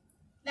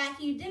that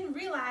he didn't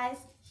realize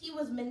he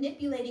was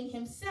manipulating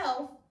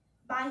himself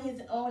by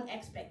his own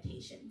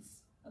expectations.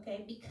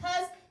 Okay,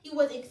 because he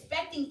was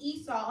expecting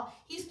Esau,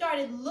 he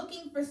started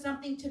looking for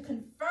something to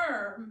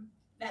confirm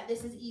that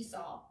this is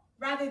Esau,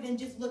 rather than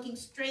just looking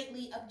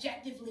straightly,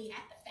 objectively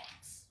at the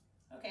facts.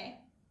 Okay?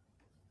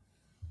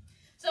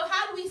 So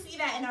how do we see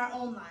that in our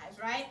own lives,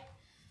 right?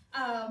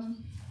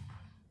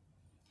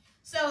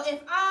 So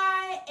if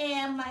I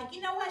am like,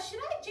 you know what, should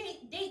I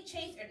date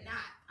Chase or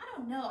not? I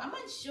don't know. I'm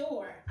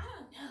unsure. I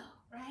don't know,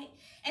 right?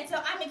 And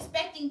so I'm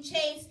expecting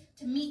Chase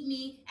to meet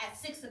me at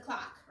 6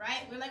 o'clock, right?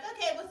 We're like,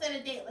 okay, we'll set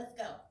a date. Let's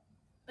go.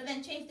 But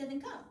then Chase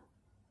doesn't come.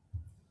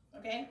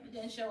 Okay? He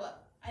didn't show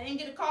up. I didn't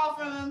get a call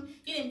from him.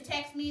 He didn't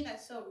text me.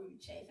 That's so rude,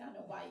 Chase. I don't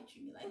know why you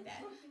treat me like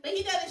that. But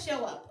he doesn't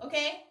show up,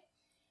 okay?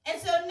 And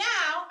so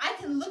now I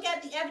can look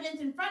at the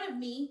evidence in front of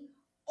me,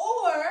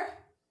 or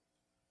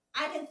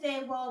I can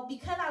say, well,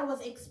 because I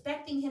was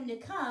expecting him to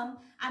come,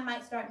 I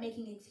might start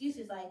making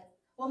excuses like,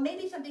 well,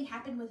 maybe something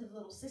happened with his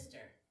little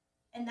sister,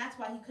 and that's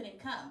why he couldn't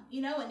come,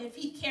 you know? And if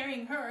he's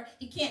carrying her,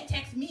 he can't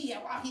text me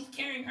while he's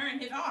carrying her in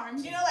his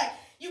arms, you know? Like,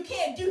 you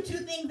can't do 2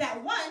 things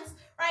at once,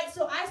 right?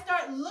 So I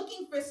start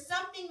looking for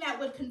something that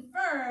would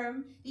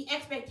confirm the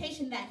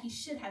expectation that he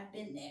should have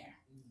been there,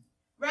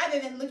 rather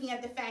than looking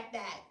at the fact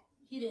that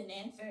he didn't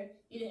answer,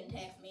 he didn't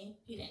text me,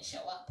 he didn't show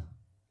up.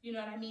 You know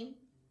what I mean?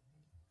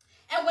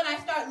 And when I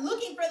start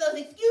looking for those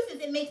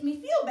excuses, it makes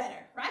me feel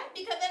better, right?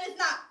 Because then it's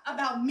not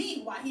about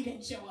me why he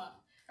didn't show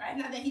up, right?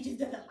 Not that he just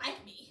doesn't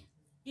like me.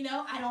 You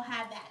know, I don't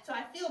have that, so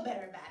I feel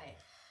better about it.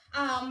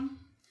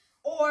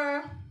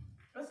 Or,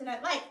 what's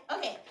another? Like,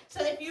 okay,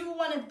 so if you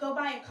want to go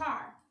buy a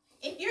car,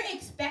 if you're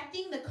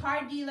expecting the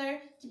car dealer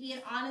to be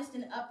an honest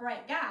and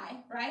upright guy,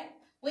 right?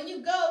 When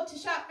you go to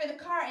shop for the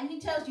car and he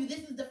tells you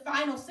this is the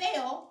final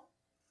sale,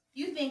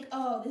 you think,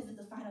 oh, this is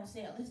the final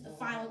sale. This is the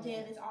final day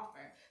of this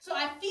offer. So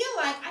I feel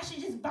like I should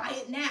just buy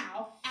it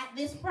now at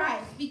this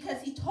price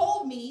because he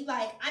told me,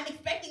 like, I'm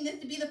expecting this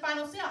to be the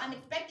final sale. I'm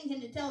expecting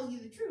him to tell you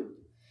the truth.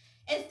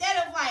 Instead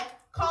of, like,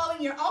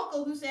 calling your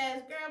uncle who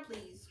says, girl,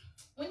 please,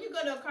 when you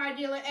go to a car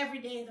dealer, every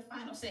day is the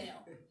final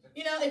sale.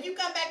 You know, if you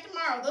come back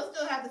tomorrow, they'll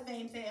still have the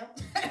same sale.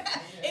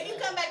 If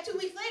you come back 2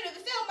 weeks later, the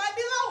sale might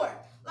be lower.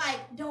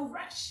 Like, don't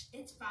rush.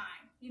 It's fine,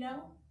 you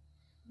know?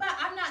 But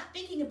I'm not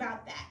thinking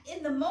about that.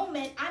 In the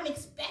moment, I'm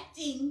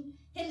expecting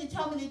him to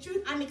tell me the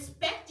truth. I'm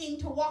expecting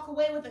to walk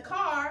away with the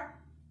car.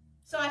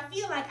 So I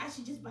feel like I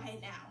should just buy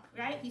it now,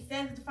 right? He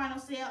says it's the final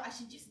sale. I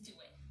should just do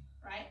it,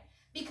 right?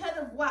 Because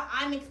of what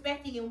I'm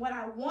expecting and what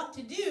I want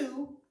to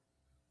do,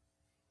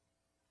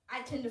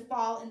 I tend to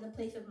fall in the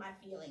place of my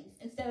feelings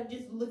instead of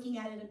just looking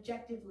at it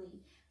objectively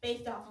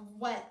based off of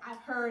what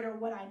I've heard or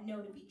what I know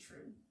to be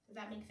true. Does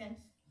that make sense?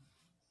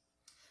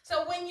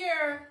 So when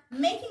you're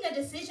making a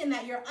decision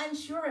that you're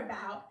unsure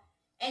about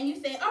and you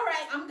say, all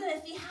right, I'm going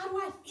to see how do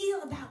I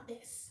feel about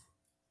this.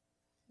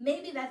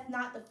 Maybe that's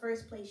not the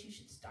first place you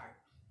should start.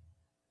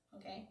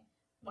 Okay?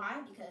 Why?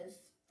 Because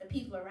the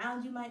people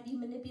around you might be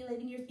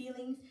manipulating your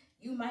feelings.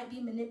 You might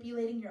be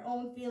manipulating your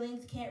own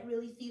feelings, can't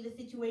really see the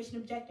situation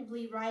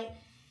objectively, right?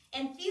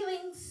 And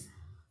feelings,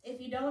 if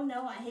you don't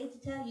know, I hate to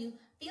tell you,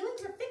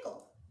 feelings are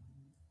fickle,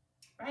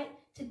 right?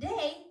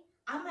 Today,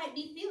 I might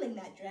be feeling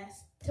that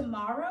dress.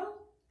 Tomorrow,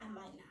 I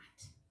might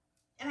not.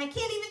 And I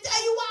can't even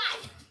tell you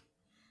why.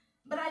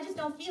 But I just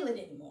don't feel it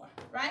anymore,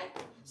 right?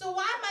 So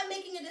why am I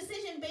making a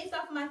decision based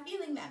off of my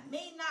feeling that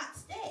may not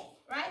stay,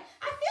 right?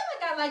 I feel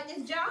like I like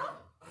this job.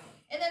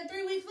 And then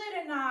 3 weeks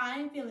later, nah, I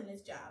ain't feeling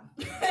this job.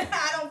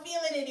 I don't feel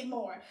it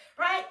anymore,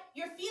 right?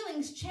 Your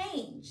feelings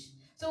change.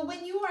 So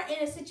when you are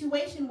in a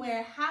situation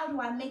where how do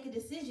I make a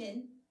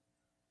decision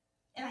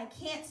and I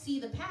can't see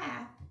the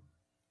path,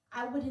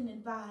 I wouldn't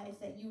advise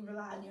that you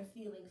rely on your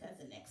feelings as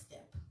the next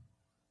step.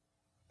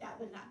 That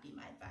would not be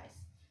my advice.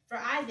 For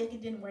Isaac,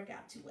 it didn't work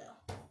out too well.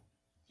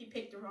 He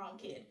picked the wrong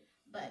kid,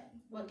 but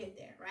we'll get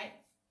there, right?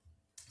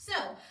 So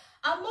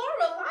a more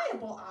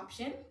reliable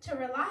option to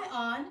rely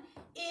on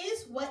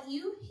is what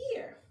you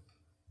hear,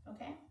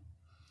 okay?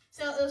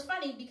 So it was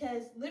funny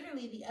because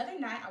literally the other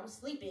night I was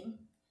sleeping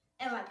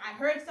and like I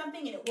heard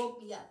something and it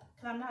woke me up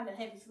because I'm not a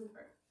heavy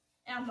sleeper.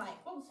 And I'm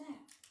like, what was that?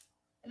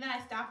 And then I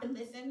stopped and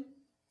listened,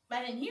 but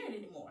I didn't hear it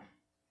anymore.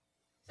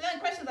 So then the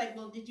question was like,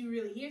 well, did you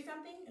really hear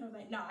something? And I was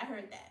like, no, I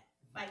heard that.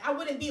 Like, I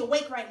wouldn't be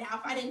awake right now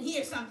if I didn't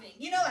hear something.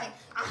 You know, like,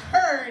 I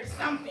heard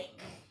something.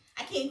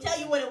 I can't tell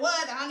you what it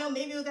was. I don't know,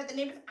 maybe it was at the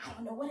neighbor's. I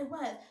don't know what it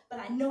was, but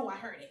I know I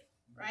heard it,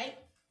 right?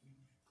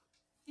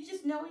 You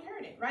just know we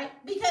heard it, right?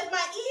 Because my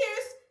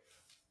ears,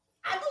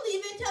 I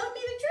believe they're telling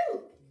me the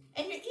truth.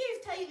 And your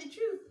ears tell you the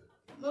truth.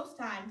 Most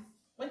times,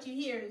 what you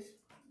hear is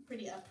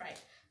pretty upright.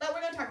 But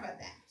we're going to talk about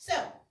that. So,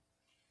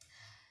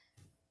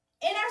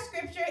 in our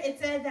scripture, it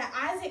says that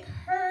Isaac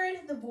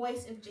heard the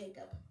voice of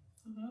Jacob.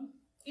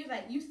 He was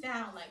like, you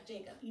sound like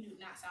Jacob. You do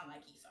not sound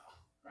like Esau,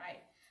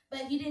 right?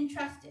 But he didn't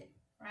trust it,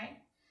 right?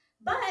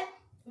 But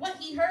what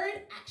he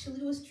heard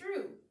actually was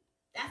true.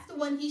 That's the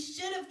one he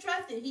should have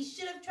trusted. He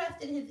should have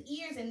trusted his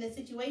ears in this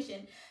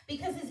situation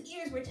because his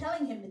ears were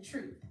telling him the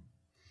truth.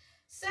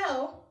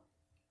 So,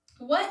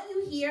 what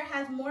you hear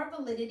has more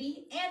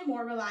validity and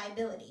more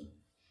reliability.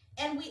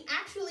 And we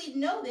actually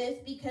know this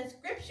because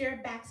scripture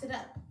backs it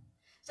up.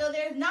 So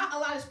there's not a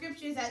lot of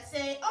scriptures that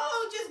say,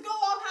 oh, just go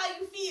off how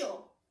you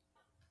feel.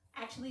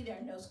 Actually, there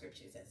are no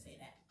scriptures that say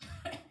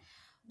that.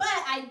 But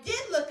I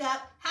did look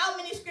up how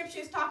many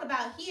scriptures talk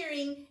about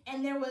hearing,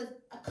 and there was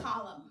a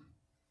column,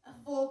 a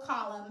full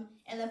column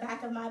in the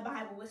back of my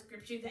Bible with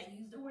scriptures that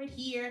use the word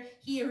hear,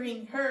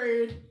 hearing,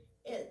 heard.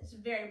 It's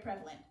very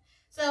prevalent.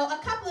 So a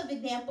couple of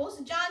examples.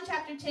 John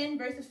chapter 10,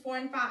 verses 4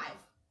 and 5.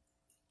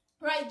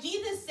 Right,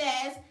 Jesus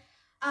says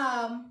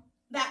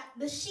that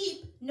the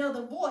sheep know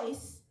the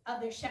voice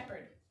of their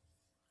shepherd,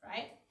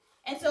 right?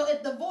 And so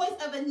if the voice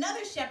of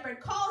another shepherd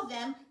calls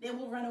them, they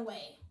will run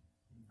away,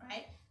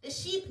 right? The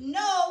sheep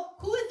know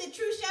who is the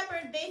true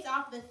shepherd based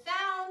off the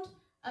sound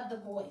of the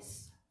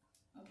voice,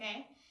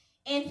 okay?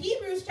 In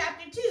Hebrews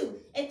chapter 2,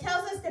 it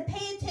tells us to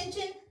pay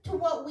attention to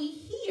what we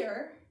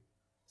hear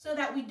so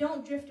that we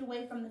don't drift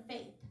away from the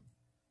faith,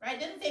 right?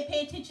 It doesn't say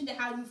pay attention to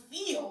how you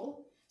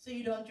feel so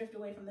you don't drift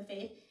away from the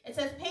faith. It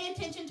says pay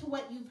attention to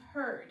what you've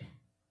heard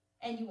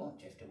and you won't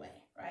drift away.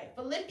 Right?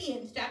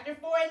 Philippians chapter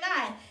 4 and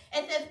 9.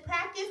 It says,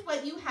 practice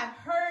what you have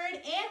heard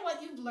and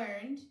what you've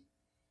learned,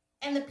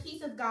 and the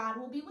peace of God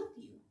will be with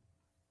you.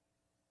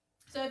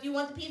 So if you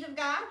want the peace of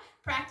God,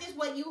 practice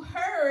what you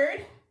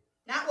heard,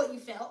 not what you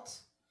felt.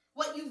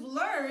 What you've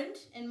learned,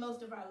 and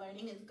most of our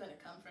learning is going to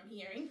come from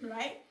hearing,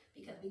 right?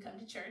 Because we come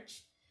to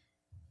church.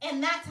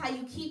 And that's how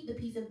you keep the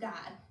peace of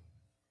God.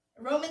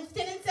 Romans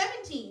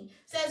 10:17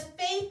 says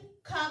faith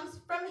comes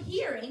from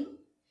hearing,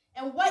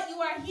 and what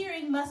you are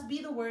hearing must be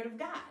the word of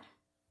God,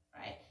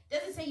 right?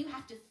 Doesn't say you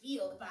have to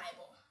feel the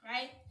Bible,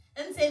 right?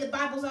 Doesn't say the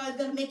Bible's always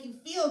going to make you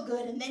feel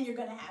good and then you're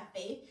going to have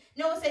faith.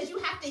 No, it says you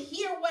have to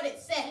hear what it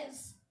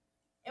says.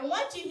 And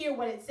once you hear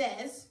what it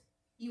says,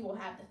 you will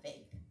have the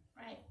faith,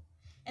 right?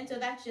 And so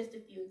that's just a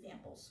few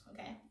examples,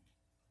 okay?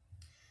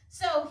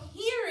 So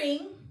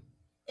hearing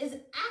is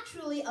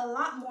actually a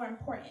lot more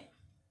important.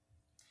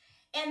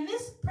 And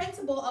this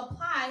principle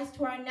applies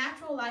to our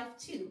natural life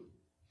too.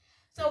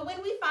 So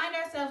when we find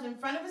ourselves in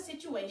front of a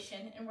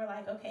situation and we're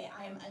like, okay,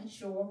 I am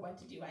unsure what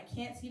to do. I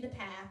can't see the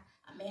path.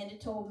 Amanda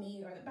told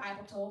me, or the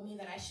Bible told me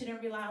that I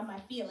shouldn't rely on my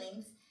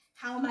feelings.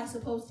 How am I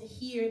supposed to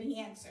hear the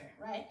answer,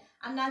 right?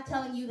 I'm not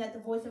telling you that the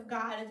voice of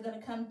God is going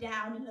to come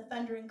down in a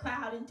thundering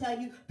cloud and tell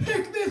you,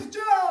 pick this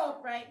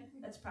job, right?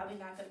 That's probably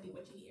not going to be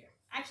what you hear.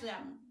 Actually,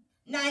 I'm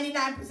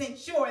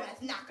 99% sure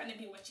that's not going to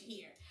be what you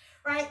hear,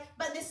 right?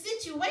 But the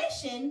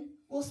situation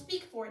will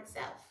speak for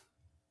itself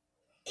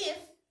if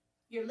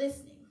you're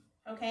listening,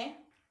 okay?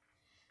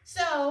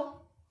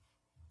 So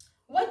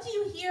what do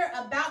you hear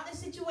about the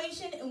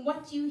situation and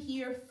what do you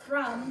hear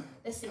from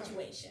the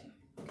situation?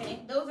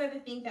 Okay, those are the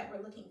things that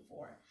we're looking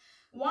for.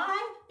 Why?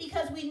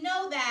 Because we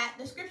know that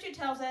the scripture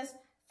tells us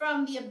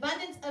from the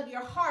abundance of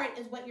your heart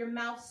is what your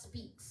mouth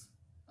speaks.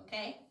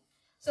 Okay?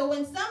 So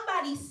when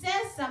somebody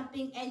says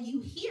something and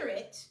you hear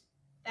it,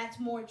 that's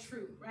more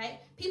true, right?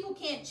 People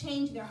can't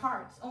change their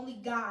hearts.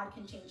 Only God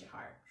can change a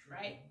heart,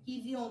 right?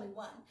 He's the only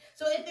one.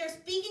 So if they're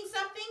speaking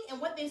something and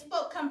what they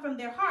spoke come from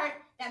their heart,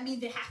 that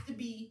means it has to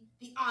be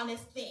the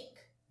honest thing.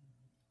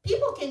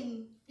 People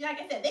can, like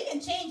I said, they can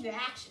change their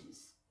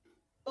actions.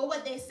 But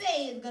what they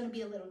say is going to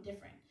be a little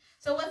different.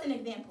 So what's an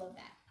example of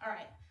that? All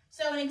right.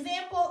 So an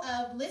example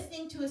of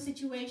listening to a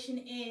situation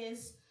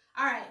is,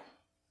 all right,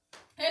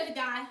 here's a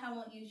guy. I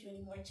won't use you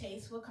anymore,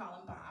 Chase. We'll call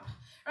him Bob.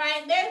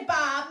 Right? There's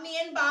Bob. Me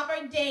and Bob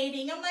are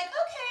dating. I'm like,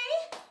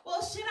 okay,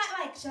 well, should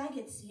I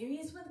get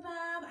serious with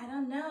Bob? I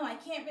don't know. I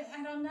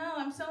don't know.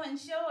 I'm so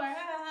unsure.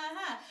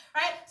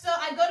 Right? So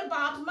I go to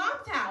Bob's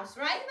mom's house,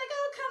 right? Like,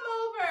 oh,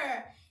 come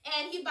over.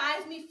 And he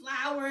buys me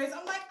flowers.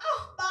 I'm like,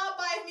 oh, Bob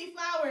buys me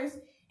flowers.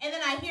 And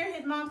then I hear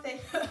his mom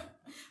say,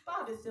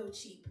 Bob is so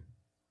cheap.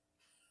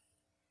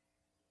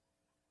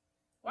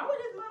 Why would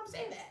his mom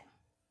say that?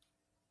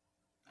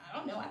 I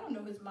don't know. I don't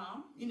know his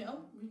mom. You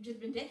know, we've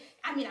just been dating.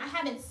 I mean, I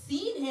haven't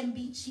seen him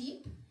be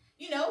cheap.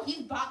 You know,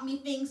 he's bought me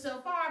things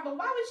so far, but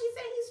why would she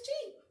say he's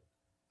cheap?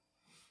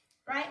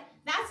 Right?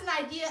 That's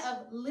an idea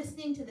of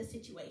listening to the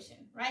situation,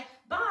 right?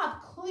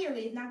 Bob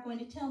clearly is not going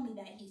to tell me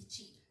that he's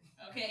cheap,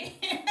 okay?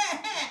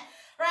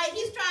 Right?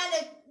 He's trying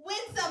to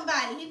win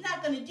somebody. He's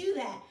not going to do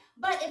that.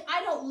 But if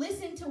I don't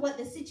listen to what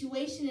the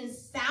situation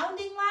is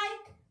sounding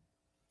like,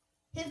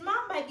 his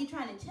mom might be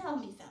trying to tell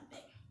me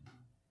something,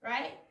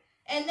 right?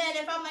 And then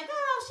if I'm like,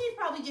 oh, she's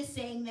probably just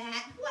saying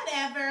that,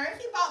 whatever.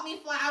 He bought me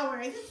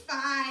flowers. It's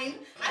fine.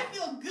 I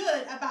feel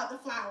good about the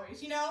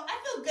flowers, you know? I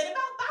feel good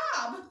about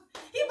Bob.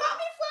 He bought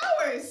me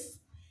flowers.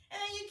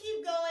 And then you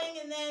keep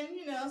going, and then,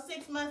 you know,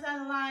 6 months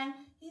down the line,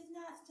 he's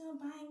not still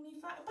buying me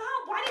flowers.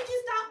 Bob, why did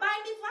you stop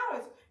buying me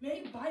flowers?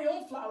 Maybe buy your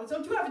own flowers.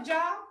 Don't you have a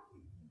job?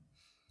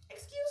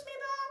 Excuse me,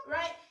 Bob,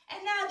 right?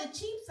 And now the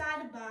cheap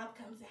side of Bob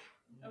comes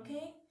out,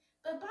 okay?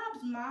 But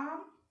Bob's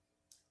mom,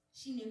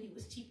 she knew he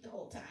was cheap the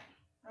whole time,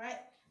 right?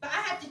 But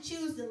I have to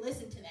choose to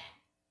listen to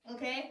that,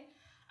 okay?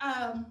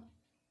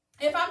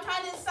 If I'm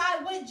trying to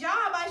decide what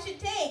job I should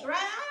take, right?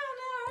 I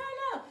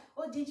don't know.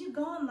 Well, did you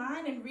go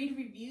online and read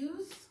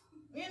reviews?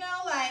 You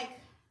know, like,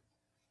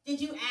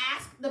 did you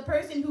ask the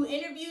person who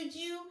interviewed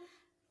you,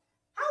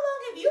 how long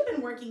have you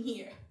been working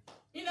here?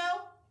 You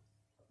know,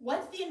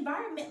 what's the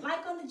environment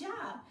like on the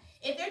job?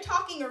 If they're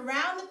talking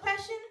around the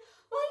question,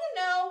 well,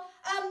 you know,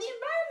 the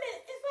environment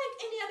is like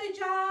any other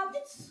job.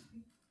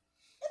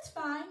 It's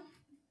fine.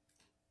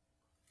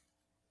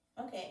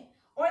 Okay.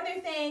 Or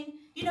they're saying,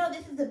 you know,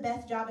 this is the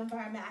best job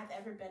environment I've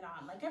ever been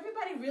on. Like,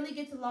 everybody really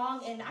gets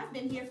along, and I've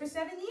been here for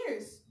 7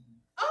 years.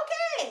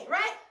 Okay,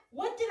 right?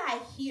 What did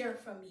I hear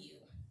from you?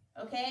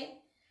 Okay?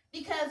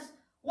 Because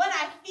what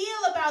I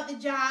feel about the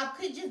job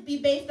could just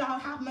be based on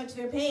how much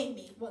they're paying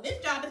me. Well,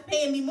 this job is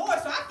paying me more,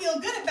 so I feel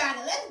good about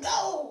it. Let's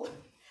go.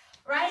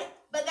 Right?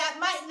 But that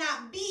might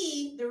not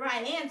be the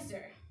right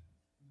answer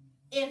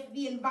if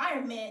the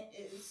environment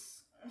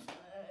is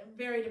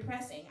very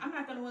depressing. I'm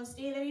not going to want to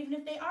stay there even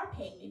if they are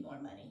paying me more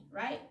money,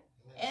 right?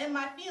 And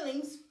my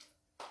feelings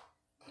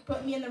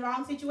put me in the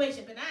wrong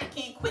situation. But I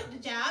can't quit the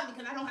job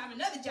because I don't have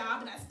another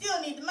job and I still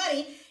need the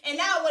money. And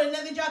now I want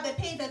another job that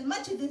pays as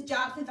much as this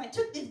job since I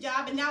took this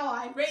job and now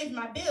I raised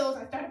my bills.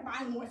 I started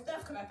buying more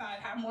stuff because I thought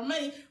I'd have more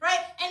money, right?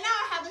 And now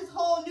I have this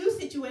whole new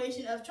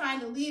situation of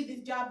trying to leave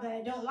this job that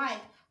I don't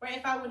like, where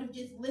if I would have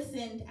just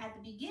listened at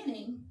the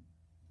beginning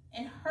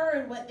and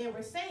heard what they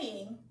were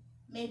saying,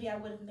 maybe I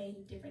would have made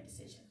a different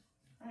decision.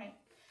 right?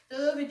 So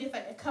those are just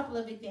like a couple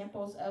of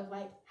examples of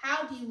like,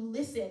 how do you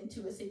listen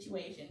to a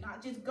situation?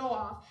 Not just go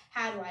off,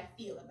 how do I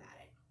feel about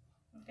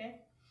it?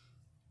 Okay?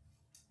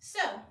 So,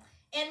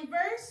 in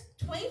verse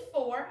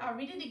 24, I'll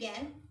read it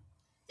again.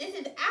 This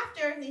is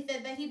after he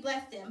said that he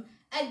blessed him.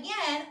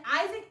 Again,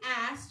 Isaac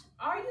asked,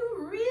 "Are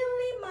you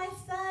really my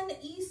son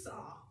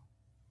Esau?"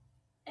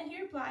 And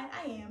he replied,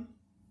 "I am."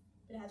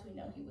 But as we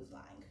know, he was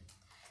lying.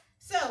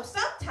 So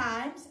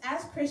sometimes,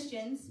 as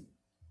Christians,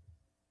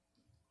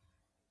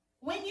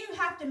 when you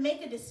have to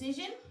make a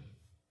decision,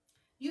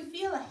 you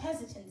feel a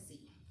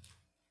hesitancy,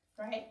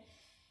 right?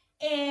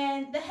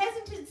 And the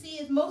hesitancy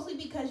is mostly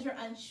because you're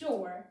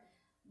unsure,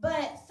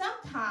 but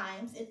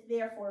sometimes it's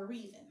there for a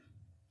reason,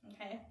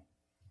 okay?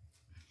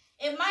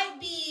 It might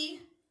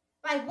be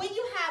like when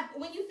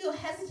you feel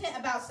hesitant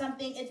about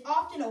something, it's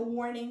often a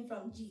warning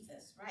from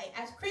Jesus, right?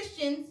 As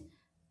Christians,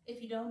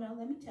 if you don't know,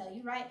 let me tell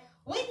you, right?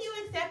 When you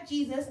accept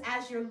Jesus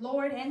as your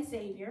Lord and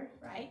Savior,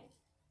 right?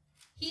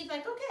 He's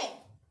like, okay,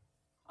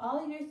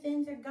 all of your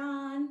sins are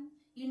gone.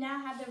 You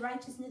now have the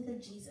righteousness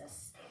of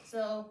Jesus.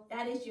 So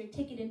that is your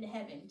ticket into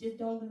heaven. Just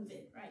don't lose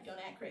it, right? Don't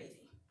act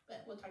crazy.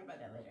 But we'll talk about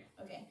that later,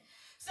 okay?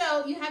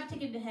 So you have a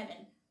ticket to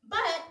heaven.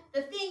 But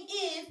the thing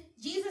is,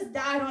 Jesus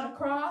died on a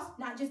cross,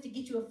 not just to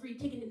get you a free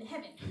ticket into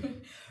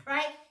heaven,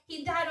 right?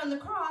 He died on the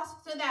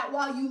cross so that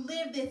while you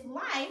live this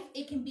life,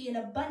 it can be an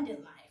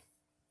abundant life,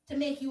 to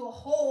make you a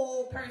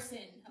whole person,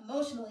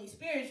 emotionally,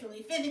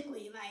 spiritually,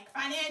 physically, like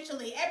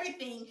financially,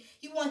 everything.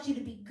 He wants you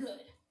to be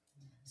good.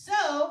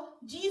 So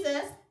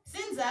Jesus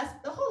sends us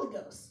the Holy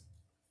Ghost.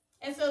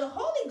 And so the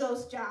Holy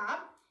Ghost's job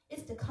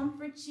is to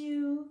comfort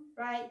you,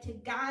 right? To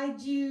guide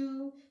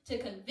you, to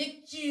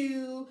convict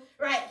you,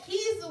 right?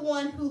 He's the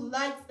one who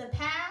lights the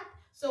path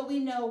so we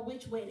know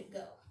which way to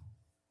go.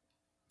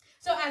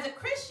 So as a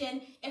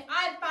Christian, if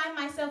I find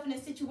myself in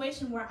a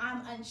situation where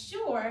I'm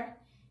unsure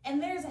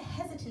and there's a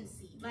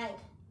hesitancy, like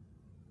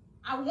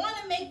I want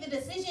to make the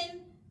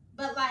decision,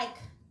 but like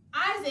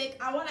Isaac,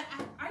 are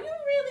you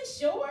really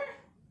sure?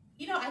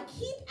 You know, I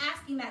keep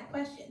asking that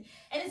question.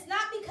 And it's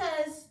not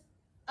because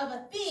of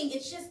a thing,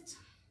 it's just,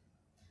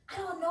 I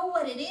don't know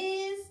what it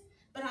is,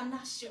 but I'm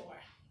not sure,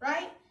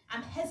 right?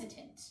 I'm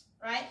hesitant,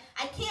 right?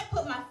 I can't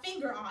put my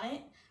finger on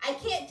it. I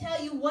can't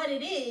tell you what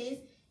it is.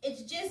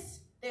 It's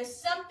just, there's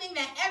something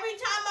that every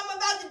time I'm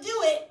about to do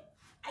it,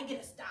 I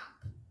get a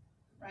stop,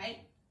 right?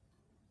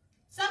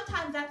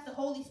 Sometimes that's the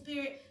Holy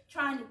Spirit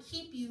trying to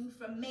keep you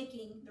from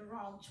making the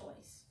wrong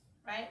choice,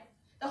 right?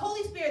 The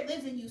Holy Spirit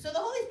lives in you, so the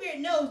Holy Spirit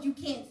knows you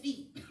can't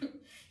see.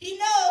 He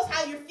knows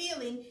how you're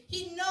feeling.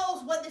 He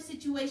knows what the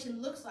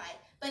situation looks like,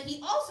 but he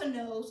also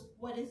knows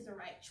what is the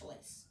right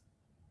choice.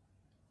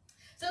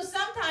 So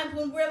sometimes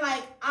when we're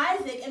like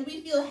Isaac and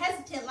we feel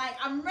hesitant, like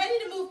I'm ready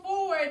to move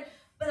forward,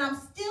 but I'm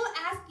still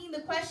asking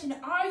the question,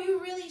 are you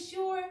really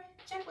sure?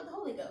 Check with the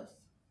Holy Ghost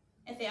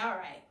and say, all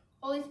right,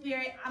 Holy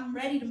Spirit, I'm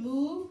ready to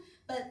move,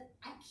 but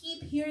I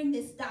keep hearing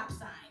this stop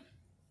sign.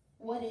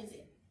 What is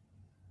it?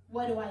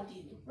 What do I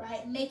do,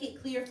 right? Make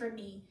it clear for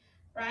me,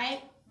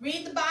 right?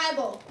 Read the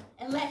Bible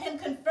and let him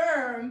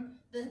confirm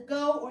the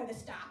go or the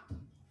stop,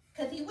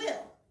 because he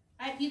will,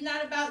 right? He's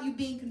not about you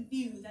being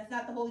confused. That's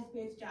not the Holy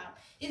Spirit's job.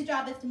 His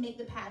job is to make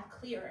the path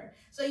clearer.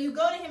 So you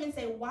go to him and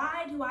say,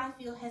 why do I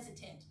feel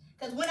hesitant?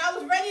 Because when I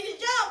was ready to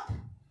jump,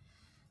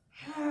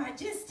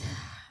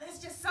 there's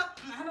just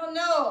something, I don't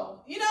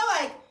know. You know,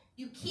 like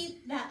you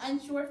keep that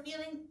unsure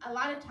feeling. A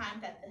lot of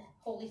times that's the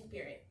Holy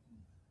Spirit.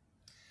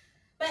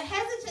 But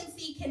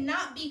hesitancy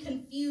cannot be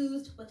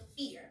confused with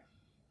fear,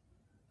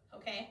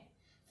 okay?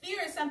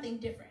 Fear is something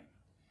different.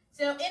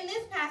 So in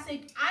this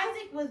passage,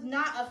 Isaac was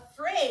not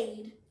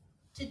afraid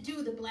to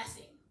do the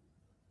blessing,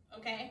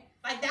 okay?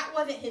 Like that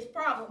wasn't his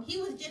problem. He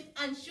was just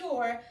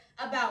unsure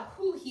about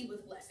who he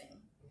was blessing,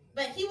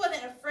 but he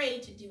wasn't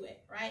afraid to do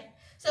it, right?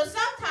 So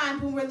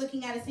sometimes when we're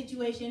looking at a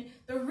situation,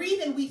 the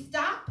reason we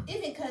stop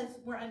isn't because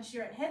we're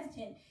unsure and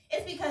hesitant.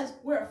 It's because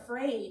we're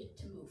afraid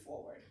to move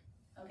forward.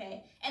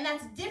 Okay, and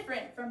that's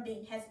different from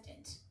being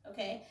hesitant,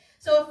 okay?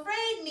 So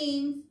afraid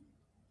means,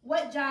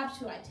 what job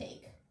should I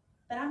take?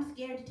 But I'm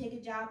scared to take a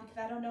job because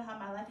I don't know how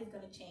my life is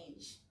going to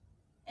change.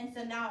 And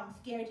so now I'm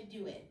scared to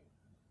do it.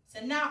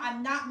 So now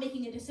I'm not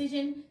making a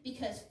decision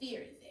because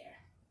fear is there,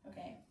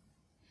 okay?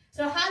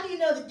 So how do you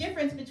know the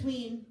difference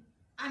between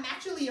I'm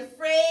actually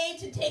afraid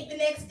to take the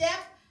next step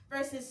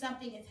versus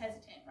something is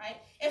hesitant, right?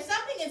 If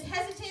something is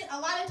hesitant, a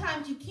lot of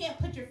times you can't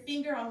put your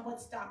finger on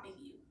what's stopping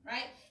you,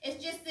 right?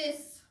 It's just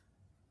this,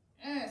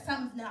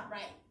 something's not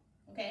right,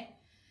 okay?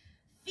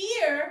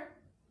 Fear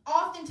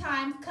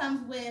oftentimes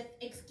comes with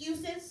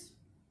excuses,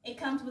 it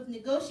comes with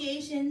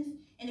negotiations,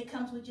 and it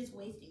comes with just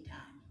wasting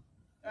time,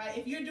 right?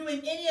 If you're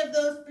doing any of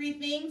those three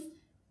things,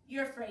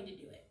 you're afraid to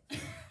do it,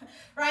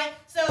 right?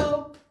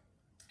 So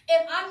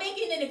if I'm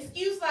making an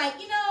excuse like,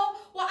 you know,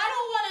 well, I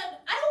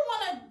don't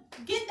want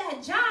to get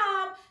that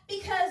job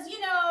because, you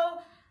know,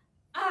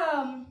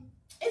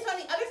 it's on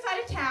the other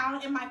side of town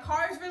and my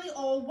car is really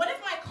old. What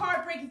if my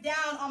car breaks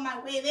down on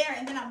my way there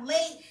and then I'm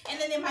late and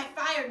then they might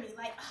fire me?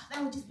 Like, oh,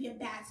 that would just be a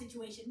bad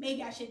situation.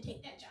 Maybe I should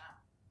take that job.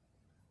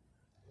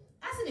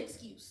 I that's an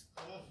excuse,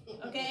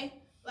 okay?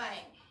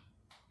 Like,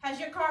 has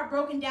your car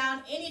broken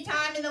down any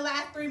time in the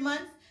last 3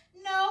 months?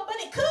 No, but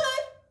it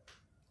could.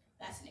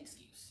 That's an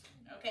excuse,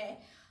 okay?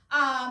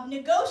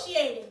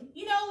 Negotiating,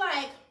 you know,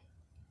 like,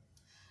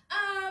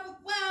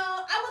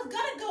 well, I was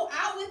gonna go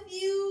out with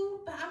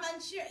you, but I'm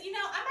unsure, you know,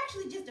 I'm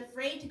actually just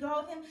afraid to go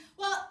out with him.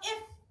 Well,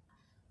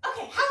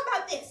 okay, how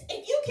about this?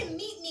 If you can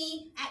meet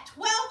me at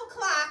 12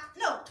 o'clock,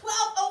 no,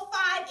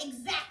 12:05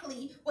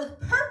 exactly with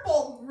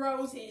purple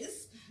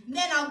roses,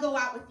 then I'll go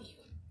out with you.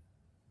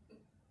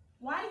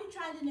 Why are you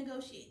trying to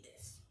negotiate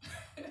this?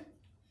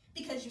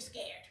 Because you're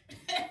scared.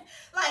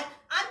 Like,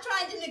 I'm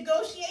trying to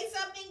negotiate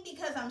something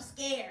because I'm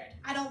scared.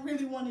 I don't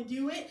really want to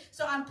do it.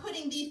 So I'm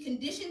putting these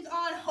conditions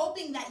on,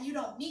 hoping that you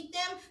don't meet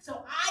them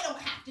so I don't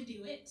have to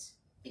do it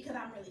because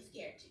I'm really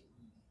scared to,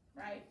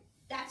 right?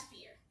 That's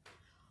fear.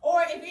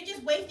 Or if you're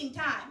just wasting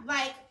time,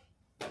 like,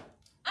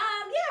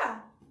 yeah,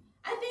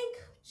 I think,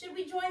 should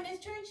we join this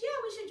church? Yeah,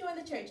 we should join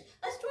the church.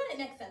 Let's join it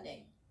next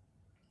Sunday.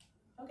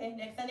 Okay,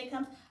 next Sunday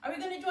comes. Are we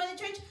going to join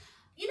the church?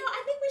 You know,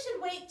 I think we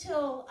should wait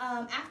till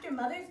after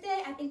Mother's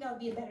Day. I think that would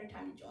be a better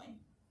time to join.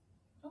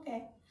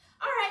 Okay.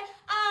 All right.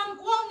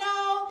 Well,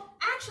 no,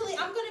 actually,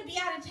 I'm going to be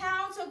out of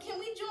town, so can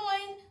we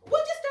join? We'll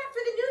just start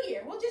for the new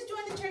year. We'll just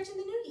join the church in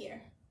the new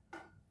year.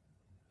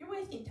 You're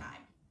wasting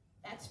time.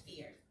 That's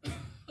fear.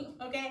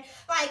 Okay?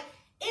 Like,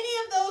 any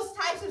of those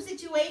types of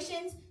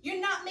situations, you're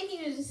not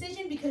making a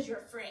decision because you're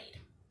afraid,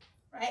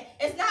 right?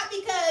 It's not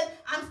because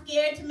I'm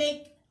scared to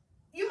make,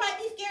 you might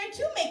be scared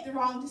to make the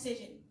wrong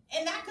decision.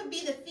 And that could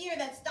be the fear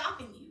that's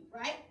stopping you,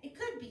 right? It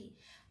could be.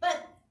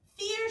 But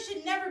fear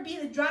should never be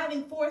the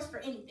driving force for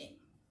anything.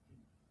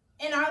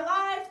 In our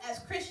lives as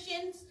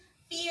Christians,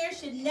 fear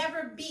should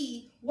never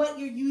be what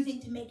you're using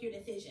to make your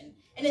decision.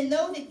 And in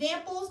those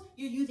examples,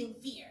 you're using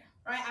fear,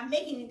 right? I'm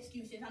making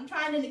excuses. I'm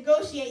trying to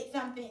negotiate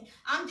something.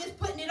 I'm just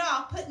putting it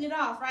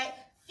off, right?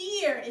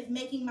 Fear is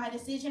making my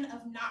decision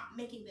of not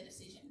making the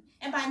decision.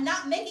 And by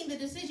not making the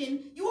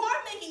decision, you are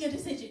making a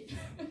decision.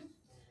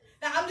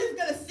 Now, I'm just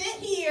going to sit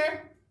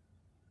here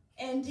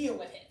and deal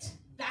with it.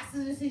 That's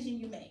the decision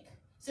you make.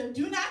 So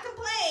do not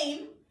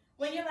complain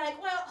when you're like,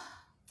 well,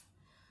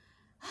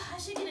 I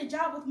should get a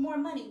job with more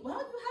money. Well,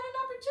 you had an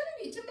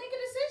opportunity to make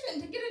a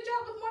decision to get a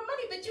job with more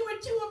money, but you were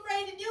too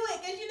afraid to do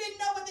it because you didn't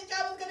know what the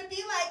job was going to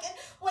be like. And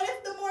what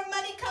if the more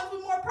money comes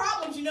with more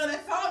problems? You know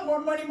that song, More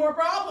Money, More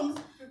Problems.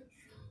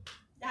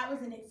 That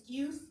was an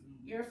excuse.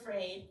 You're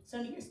afraid. So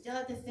you're still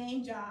at the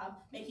same job,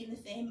 making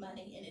the same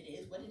money, and it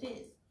is what it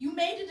is. You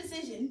made a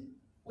decision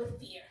with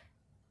fear,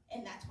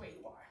 and that's where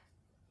you are,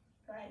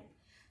 right?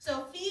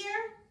 So fear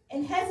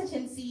and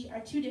hesitancy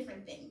are two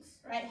different things,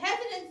 right?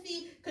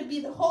 Hesitancy could be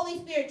the Holy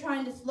Spirit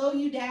trying to slow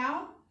you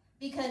down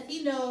because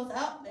he knows,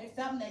 oh, there's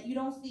something that you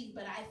don't see,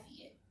 but I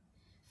see it.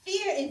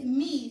 Fear is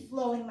me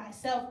slowing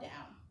myself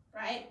down,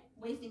 right?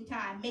 Wasting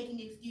time, making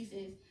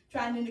excuses,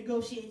 trying to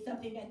negotiate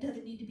something that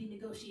doesn't need to be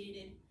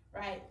negotiated,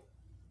 right?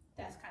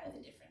 That's kind of the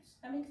difference.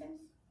 That make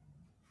sense?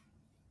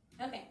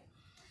 Okay.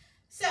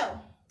 So,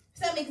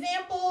 some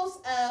examples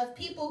of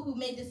people who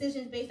made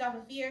decisions based off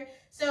of fear.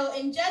 So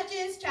in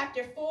Judges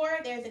chapter 4,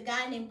 there's a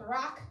guy named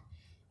Barak,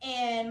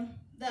 and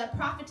the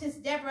prophetess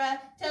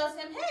Deborah tells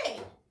him, hey,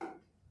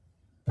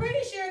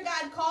 pretty sure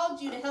God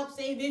called you to help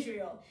save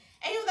Israel.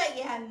 And he was like,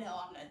 yeah, no,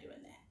 I'm not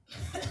doing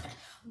that.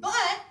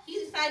 But he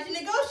decided to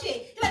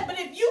negotiate. He's like, but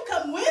if you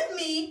come with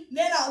me,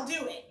 then I'll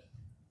do it.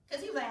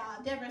 Because he was like,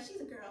 oh, Deborah,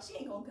 she's a girl. She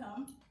ain't going to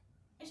come.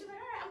 And she's like,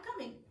 all right, I'm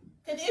coming.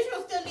 Because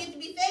Israel still needs to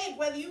be saved,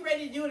 whether you're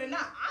ready to do it or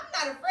not.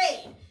 I'm not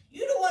afraid.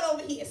 You the one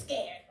over here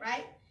scared,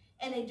 right?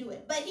 And they do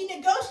it. But he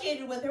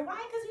negotiated with her. Why?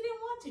 Because he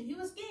didn't want to. He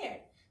was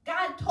scared.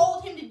 God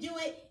told him to do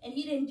it, and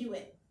he didn't do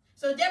it.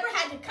 So Deborah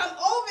had to come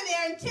over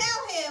there and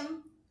tell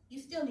him, you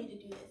still need to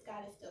do this.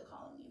 God is still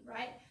calling you,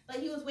 right? But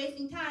he was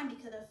wasting time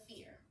because of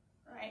fear,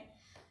 right?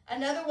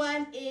 Another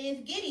one is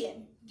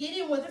Gideon.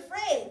 Gideon was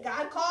afraid.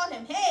 God called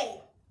him, hey,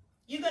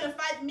 you're going to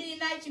fight the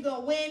Midianites. You're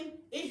going to win.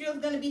 Israel's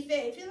going to be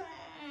saved. He's like,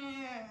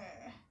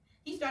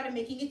 he started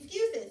making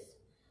excuses.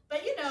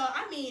 But, you know,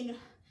 I mean,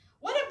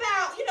 what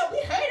about, you know, we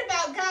heard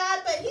about God,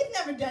 but he's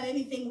never done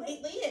anything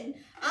lately, and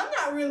I'm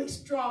not really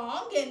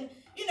strong, and,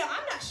 you know,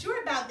 I'm not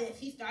sure about this.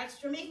 He starts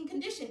making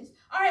conditions.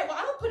 All right, well,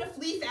 I'm going to put a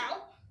fleece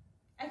out.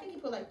 I think he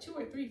put like 2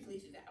 or 3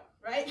 fleeces out,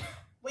 right?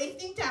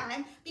 Wasting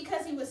time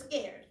because he was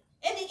scared.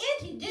 In the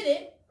end, he did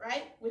it,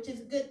 right, which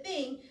is a good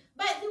thing,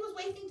 but he was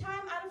wasting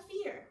time out of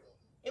fear.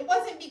 It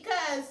wasn't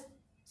because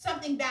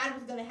something bad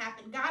was going to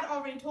happen. God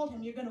already told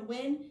him, you're going to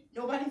win,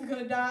 nobody's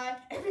going to die,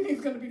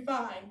 everything's going to be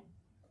fine,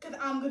 because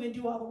I'm going to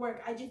do all the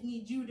work. I just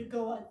need you to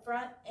go up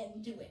front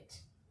and do it,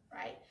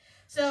 right?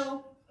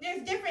 So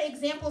there's different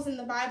examples in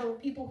the Bible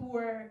of people who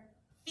were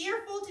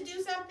fearful to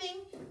do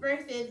something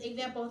versus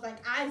examples like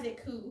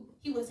Isaac, who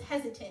he was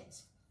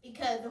hesitant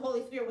because the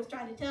Holy Spirit was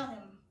trying to tell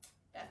him,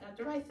 that's not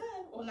the right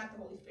son. Well, not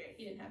the Holy Spirit.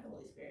 He didn't have the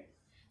Holy Spirit.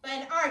 But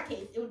in our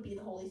case, it would be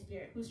the Holy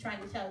Spirit who's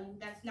trying to tell you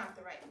that's not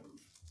the right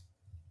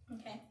move.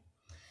 Okay?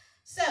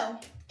 So, in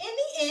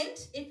the end,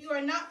 if you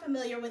are not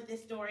familiar with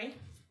this story,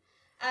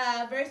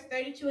 verse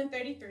 32 and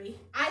 33.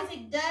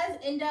 Isaac does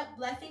end up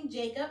blessing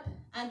Jacob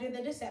under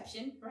the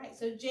deception, right?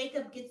 So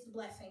Jacob gets the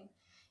blessing.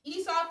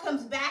 Esau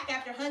comes back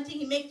after hunting.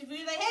 He makes the food.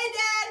 He's like, hey,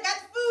 Dad, got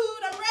the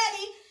food. I'm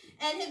ready.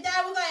 And his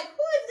dad was like,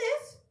 who is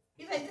this?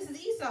 He's like, this is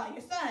Esau,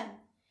 your son.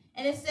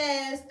 And it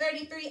says,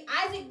 33,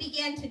 Isaac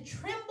began to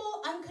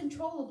tremble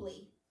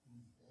uncontrollably.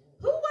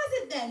 Who was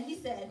it then, he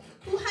said,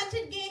 who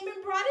hunted game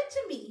and brought it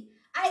to me?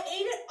 I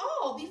ate it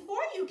all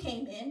before you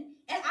came in,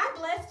 and I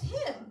blessed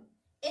him.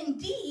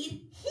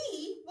 Indeed,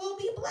 he will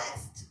be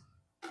blessed.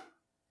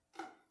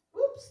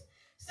 Whoops.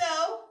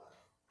 So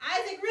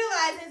Isaac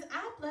realizes,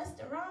 I blessed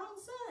the wrong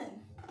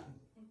son.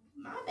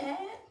 My bad.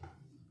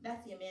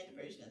 That's the Amanda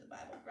version of the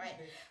Bible, right?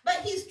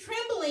 But he's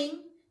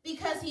trembling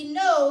because he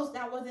knows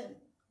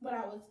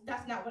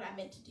that's not what I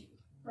meant to do,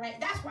 right?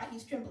 That's why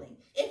he's trembling.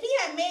 If he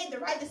had made the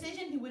right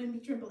decision, he wouldn't be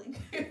trembling,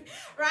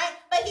 right?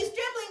 But he's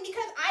trembling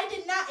because I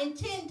did not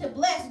intend to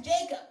bless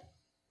Jacob.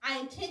 I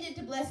intended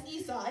to bless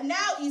Esau, and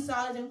now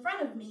Esau is in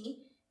front of me,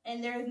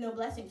 and there is no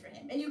blessing for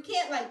him. And you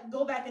can't, like,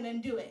 go back and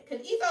undo it,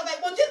 because Esau's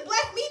like, well, just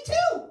bless me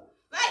too.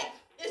 Like,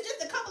 it's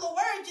just a couple of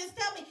words, just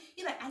tell me.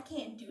 You're like, I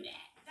can't do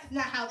that. That's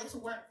not how this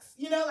works.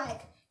 You know,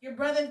 like, your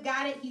brother's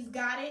got it, he's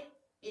got it.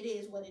 It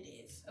is what it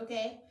is,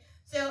 okay?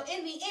 So,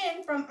 in the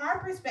end, from our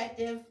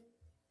perspective,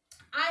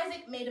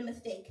 Isaac made a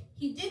mistake.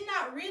 He did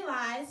not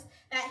realize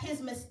that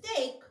his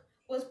mistake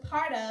was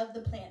part of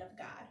the plan of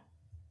God.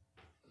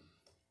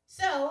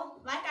 So,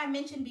 like I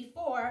mentioned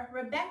before,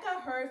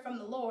 Rebekah heard from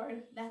the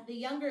Lord that the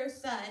younger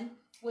son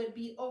would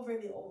be over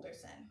the older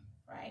son,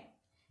 right?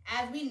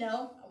 As we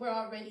know, we're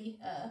already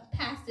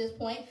past this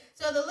point.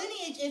 So the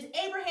lineage is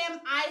Abraham,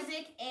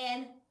 Isaac,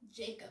 and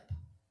Jacob,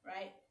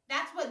 right?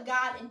 That's what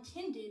God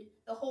intended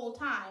the whole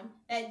time,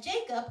 that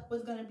Jacob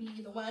was going to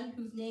be the one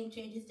whose name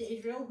changes to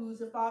Israel, who's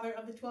the father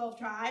of the 12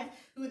 tribes,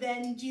 who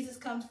then Jesus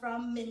comes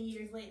from many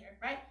years later,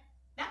 right?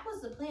 That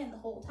was the plan the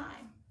whole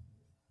time.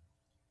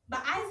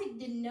 But Isaac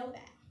didn't know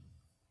that.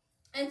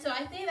 And so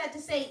I say that to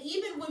say,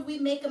 even when we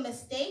make a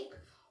mistake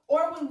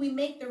or when we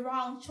make the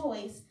wrong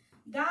choice,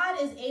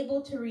 God is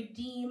able to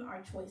redeem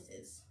our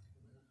choices,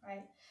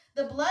 right?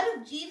 The blood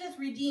of Jesus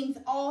redeems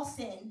all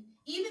sin,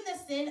 even the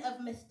sin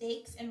of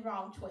mistakes and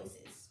wrong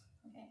choices,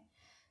 okay?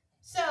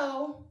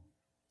 So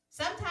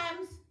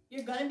sometimes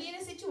you're going to be in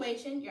a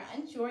situation, you're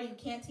unsure, you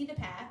can't see the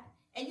path,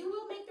 and you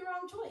will make the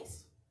wrong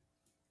choice.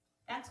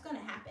 That's going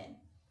to happen.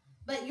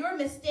 But your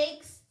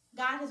mistakes,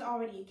 God has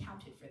already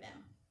accounted for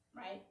them,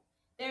 right?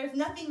 There's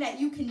nothing that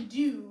you can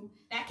do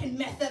that can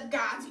mess up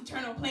God's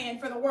eternal plan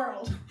for the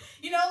world.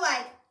 You know,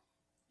 like,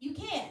 you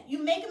can't.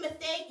 You make a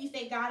mistake, you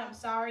say, God, I'm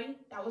sorry.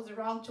 That was the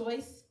wrong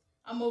choice.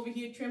 I'm over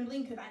here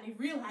trembling because I didn't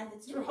realize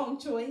it's the wrong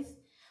choice.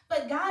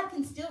 But God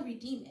can still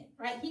redeem it,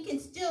 right? He can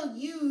still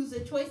use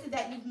the choices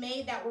that you've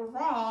made that were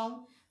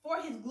wrong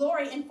for his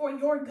glory and for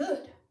your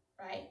good,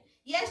 right?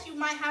 Yes, you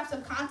might have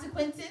some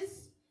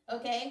consequences,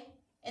 okay?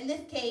 In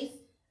this case,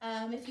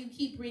 if you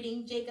keep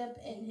reading, Jacob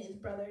and his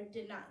brother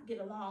did not get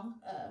along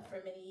for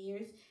many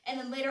years. And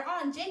then later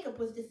on, Jacob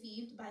was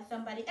deceived by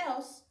somebody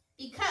else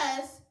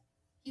because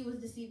he was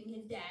deceiving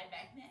his dad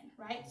back then,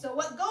 right? So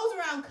what goes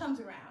around comes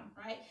around,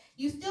 right?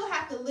 You still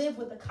have to live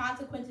with the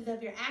consequences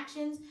of your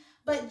actions,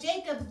 but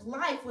Jacob's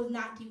life was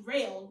not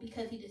derailed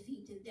because he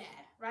deceived his dad,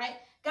 right?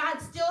 God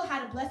still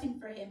had a blessing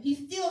for him. He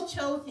still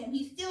chose him.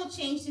 He still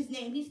changed his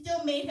name. He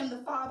still made him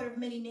the father of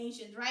many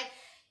nations, right?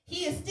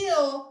 He is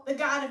still the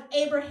God of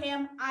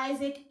Abraham,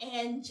 Isaac,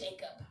 and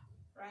Jacob,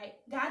 right?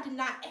 God did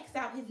not X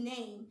out his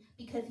name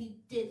because he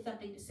did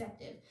something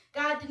deceptive.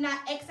 God did not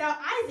X out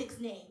Isaac's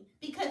name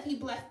because he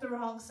blessed the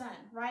wrong son,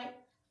 right?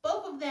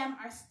 Both of them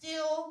are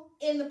still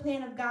in the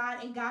plan of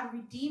God, and God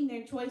redeemed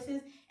their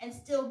choices and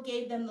still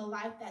gave them the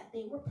life that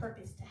they were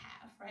purposed to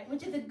have, right?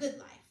 Which is a good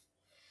life.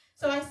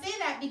 So I say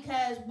that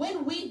because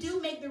when we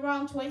do make the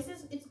wrong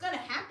choices, it's going to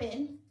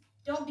happen.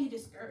 Don't be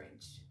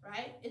discouraged,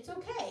 right? It's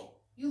okay.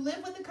 You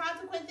live with the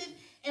consequences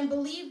and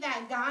believe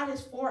that God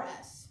is for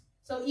us.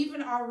 So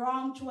even our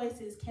wrong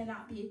choices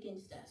cannot be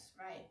against us,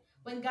 right?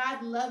 When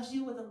God loves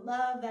you with a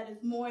love that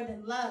is more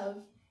than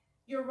love,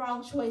 your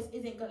wrong choice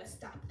isn't going to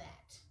stop that.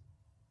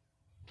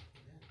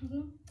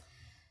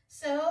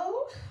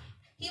 So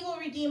he will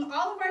redeem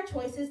all of our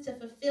choices to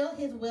fulfill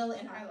his will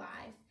in our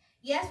lives.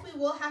 Yes, we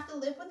will have to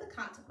live with the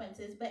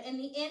consequences, but in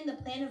the end,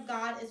 the plan of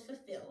God is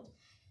fulfilled.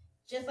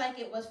 Just like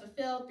it was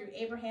fulfilled through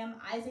Abraham,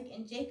 Isaac,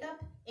 and Jacob,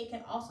 it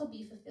can also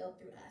be fulfilled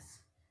through us.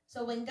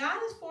 So when God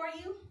is for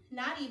you,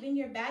 not even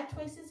your bad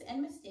choices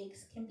and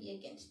mistakes can be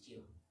against you.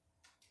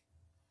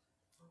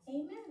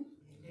 Amen.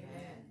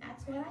 Amen.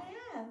 That's what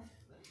I have.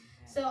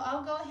 So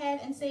I'll go ahead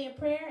and say a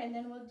prayer, and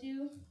then we'll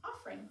do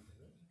offering.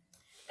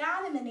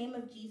 God, in the name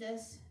of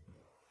Jesus,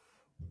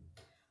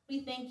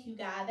 we thank you,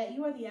 God, that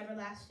you are the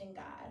everlasting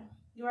God.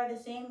 You are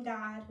the same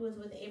God who was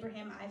with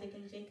Abraham, Isaac,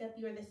 and Jacob.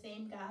 You are the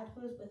same God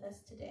who is with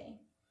us today.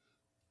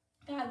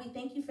 God, we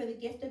thank you for the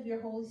gift of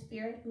your Holy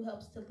Spirit who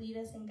helps to lead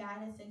us and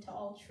guide us into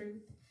all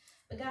truth.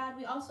 But God,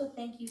 we also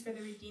thank you for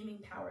the redeeming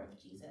power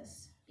of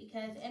Jesus,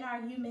 because in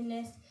our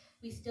humanness,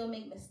 we still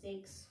make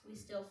mistakes, we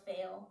still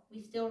fail,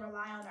 we still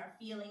rely on our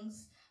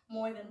feelings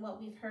more than what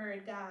we've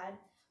heard, God.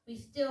 We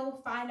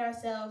still find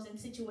ourselves in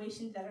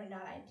situations that are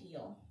not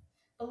ideal.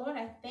 But Lord,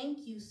 I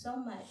thank you so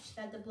much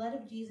that the blood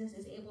of Jesus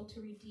is able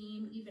to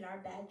redeem even our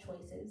bad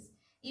choices,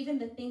 even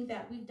the things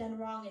that we've done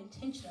wrong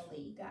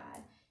intentionally,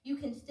 God. You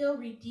can still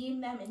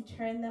redeem them and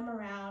turn them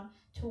around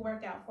to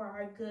work out for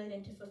our good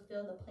and to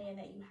fulfill the plan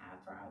that you have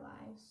for our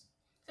lives.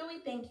 So we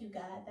thank you,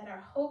 God, that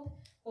our hope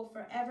will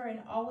forever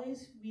and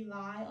always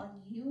rely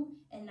on you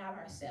and not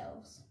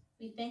ourselves.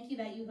 We thank you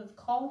that you have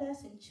called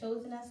us and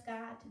chosen us,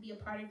 God, to be a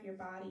part of your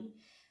body.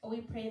 And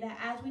we pray that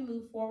as we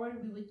move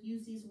forward, we would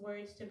use these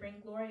words to bring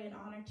glory and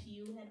honor to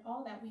you in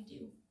all that we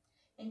do.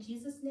 In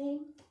Jesus'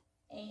 name,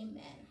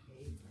 amen.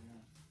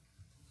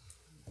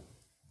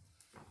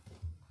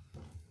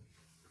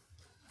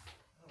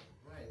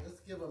 All right,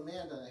 let's give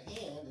Amanda a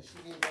hand, and she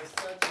gave us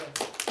such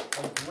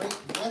a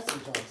great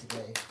message on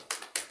today.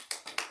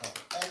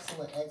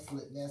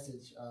 Excellent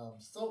message.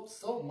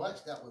 So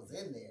much that was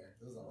in there.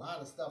 There's a lot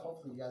of stuff.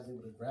 Hopefully you guys were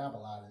able to grab a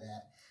lot of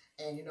that.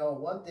 And you know,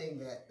 one thing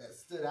that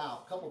stood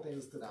out, a couple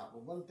things stood out,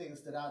 but one thing that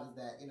stood out is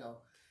that, you know,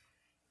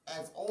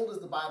 as old as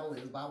the Bible's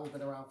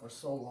been around for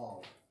so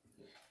long.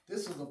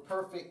 This was a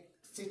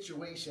perfect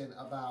situation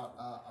about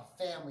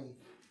a family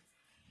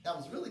that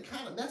was really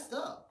kind of messed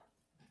up.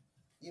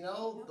 You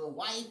know, the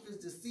wife is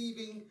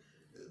deceiving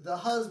the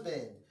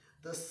husband.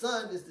 The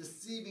son is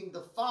deceiving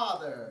the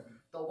father.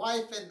 The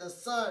wife and the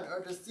son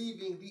are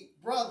deceiving the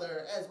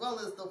brother as well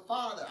as the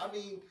father. I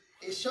mean,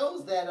 it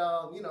shows that,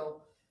 you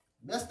know,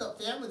 messed up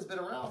family's been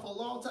around for a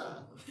long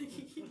time.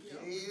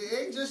 It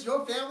ain't just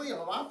your family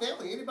or my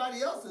family,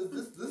 anybody else's.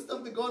 This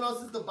stuff been going on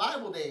since the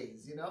Bible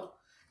days, you know?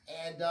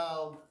 And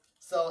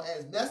so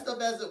as messed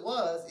up as it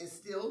was, it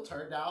still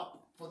turned out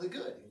for the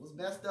good. It was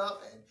messed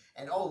up,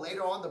 and oh,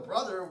 later on the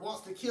brother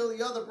wants to kill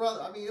the other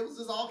brother. I mean, it was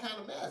just all kind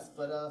of mess.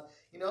 But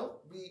you know,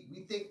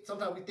 we think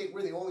sometimes we think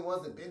we're the only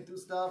ones that been through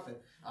stuff, and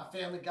our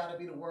family got to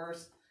be the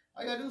worst.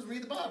 All you gotta do is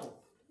read the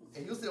Bible,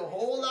 and you'll see a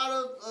whole lot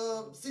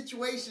of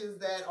situations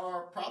that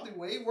are probably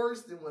way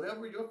worse than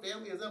whatever your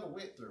family has ever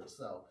went through.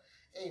 So,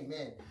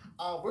 amen.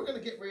 We're gonna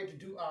get ready to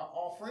do our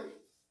offering.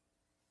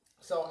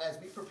 So as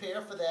we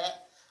prepare for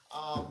that.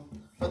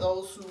 For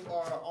those who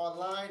are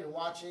online and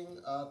watching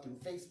through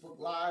Facebook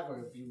Live, or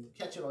if you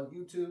catch it on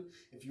YouTube,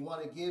 if you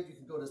want to give, you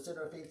can go to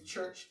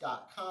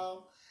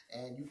centeroffaithchurch.com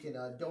and you can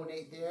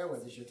donate there,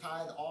 whether it's your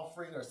tithe,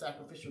 offering, or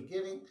sacrificial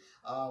giving.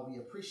 We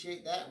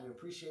appreciate that. We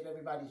appreciate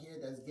everybody here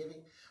that's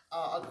giving.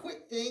 A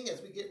quick thing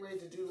as we get ready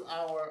to do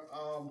our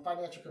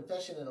financial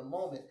confession in a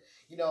moment.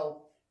 You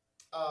know,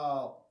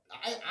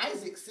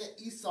 Isaac sent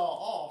Esau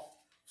off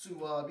to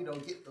you know,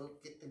 get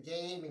the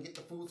game and get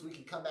the food so we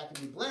can come back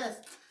and be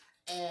blessed.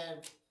 And,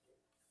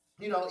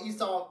 you know,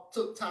 Esau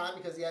took time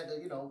because he had to,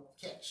 you know,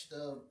 catch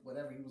the,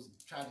 whatever he was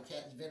trying to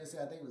catch, venison,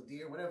 I think it was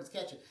deer, whatever he was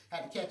catching,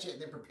 had to catch it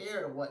and then prepare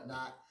it or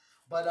whatnot.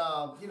 But,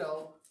 you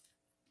know,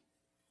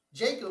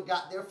 Jacob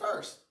got there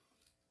first.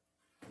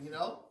 You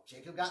know,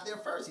 Jacob got there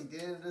first. He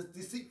did it in a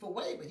deceitful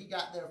way, but he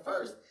got there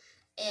first.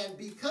 And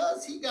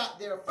because he got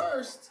there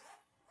first,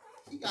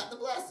 he got the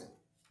blessing.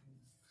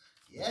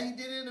 Yeah, he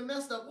did it in a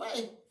messed up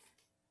way,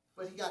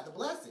 but he got the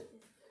blessing.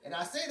 And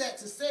I say that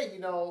to say, you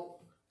know,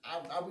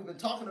 we've been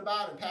talking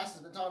about, and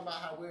Pastor's been talking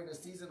about how we're in a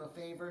season of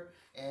favor,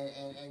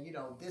 and you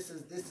know, this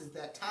is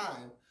that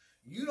time.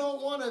 You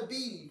don't want to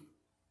be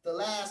the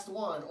last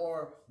one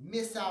or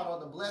miss out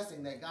on the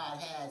blessing that God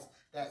has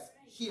that's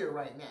here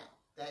right now.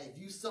 That if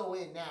you sow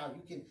in now,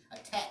 you can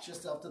attach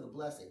yourself to the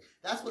blessing.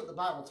 That's what the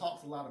Bible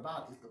talks a lot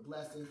about, is the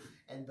blessing.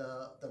 And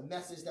the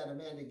message that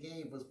Amanda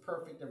gave was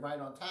perfect and right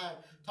on time,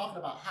 talking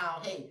about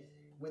how, hey,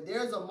 when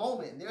there's a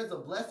moment and there's a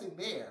blessing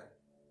there,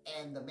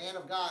 and the man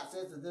of God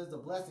says that there's a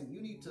blessing,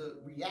 you need to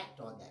react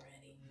on that.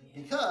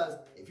 Because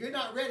if you're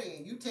not ready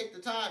and you take the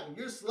time and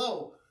you're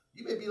slow,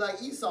 you may be like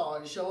Esau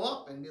and show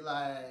up and be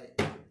like,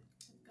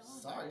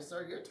 sorry,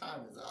 sir, your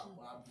time is up.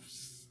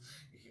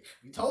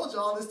 We told you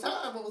all this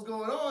time what was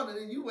going on, and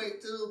then you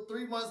wait till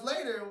 3 months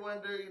later and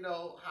wonder, you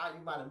know, how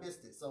you might have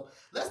missed it. So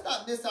let's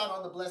not miss out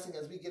on the blessing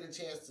as we get a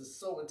chance to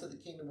sow into the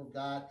kingdom of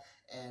God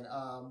and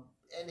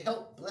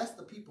help bless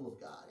the people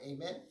of God.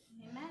 Amen?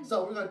 Amen.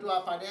 So we're going to do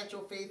our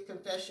financial faith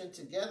confession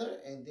together,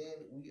 and then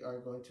we are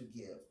going to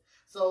give.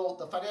 So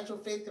the financial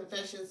faith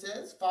confession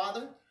says,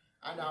 Father,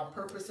 I now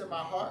purpose in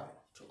my heart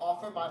to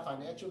offer my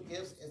financial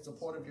gifts in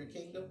support of your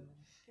kingdom.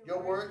 Your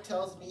word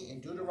tells me in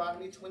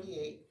Deuteronomy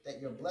 28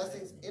 that your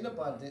blessings in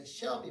abundance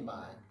shall be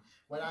mine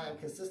when I am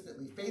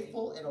consistently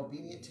faithful and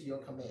obedient to your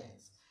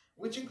commands,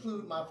 which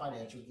include my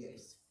financial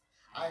gifts.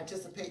 I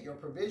anticipate your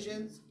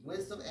provisions,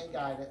 wisdom, and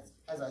guidance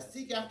as I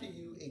seek after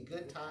you in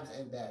good times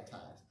and bad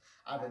times.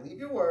 I believe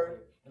your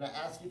word, and I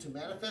ask you to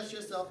manifest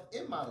yourself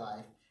in my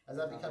life as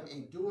I become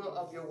a doer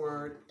of your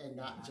word and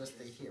not just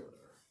a hearer.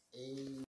 Amen.